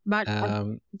 But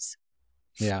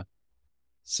yeah.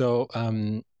 So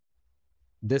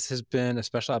this has been a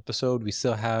special episode. We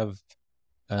still have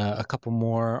a couple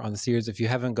more on the series. If you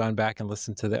haven't gone back and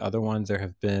listened to the other ones, there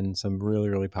have been some really,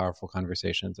 really powerful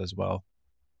conversations as well.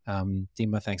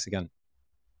 Dima, thanks again.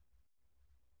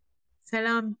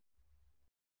 Salam.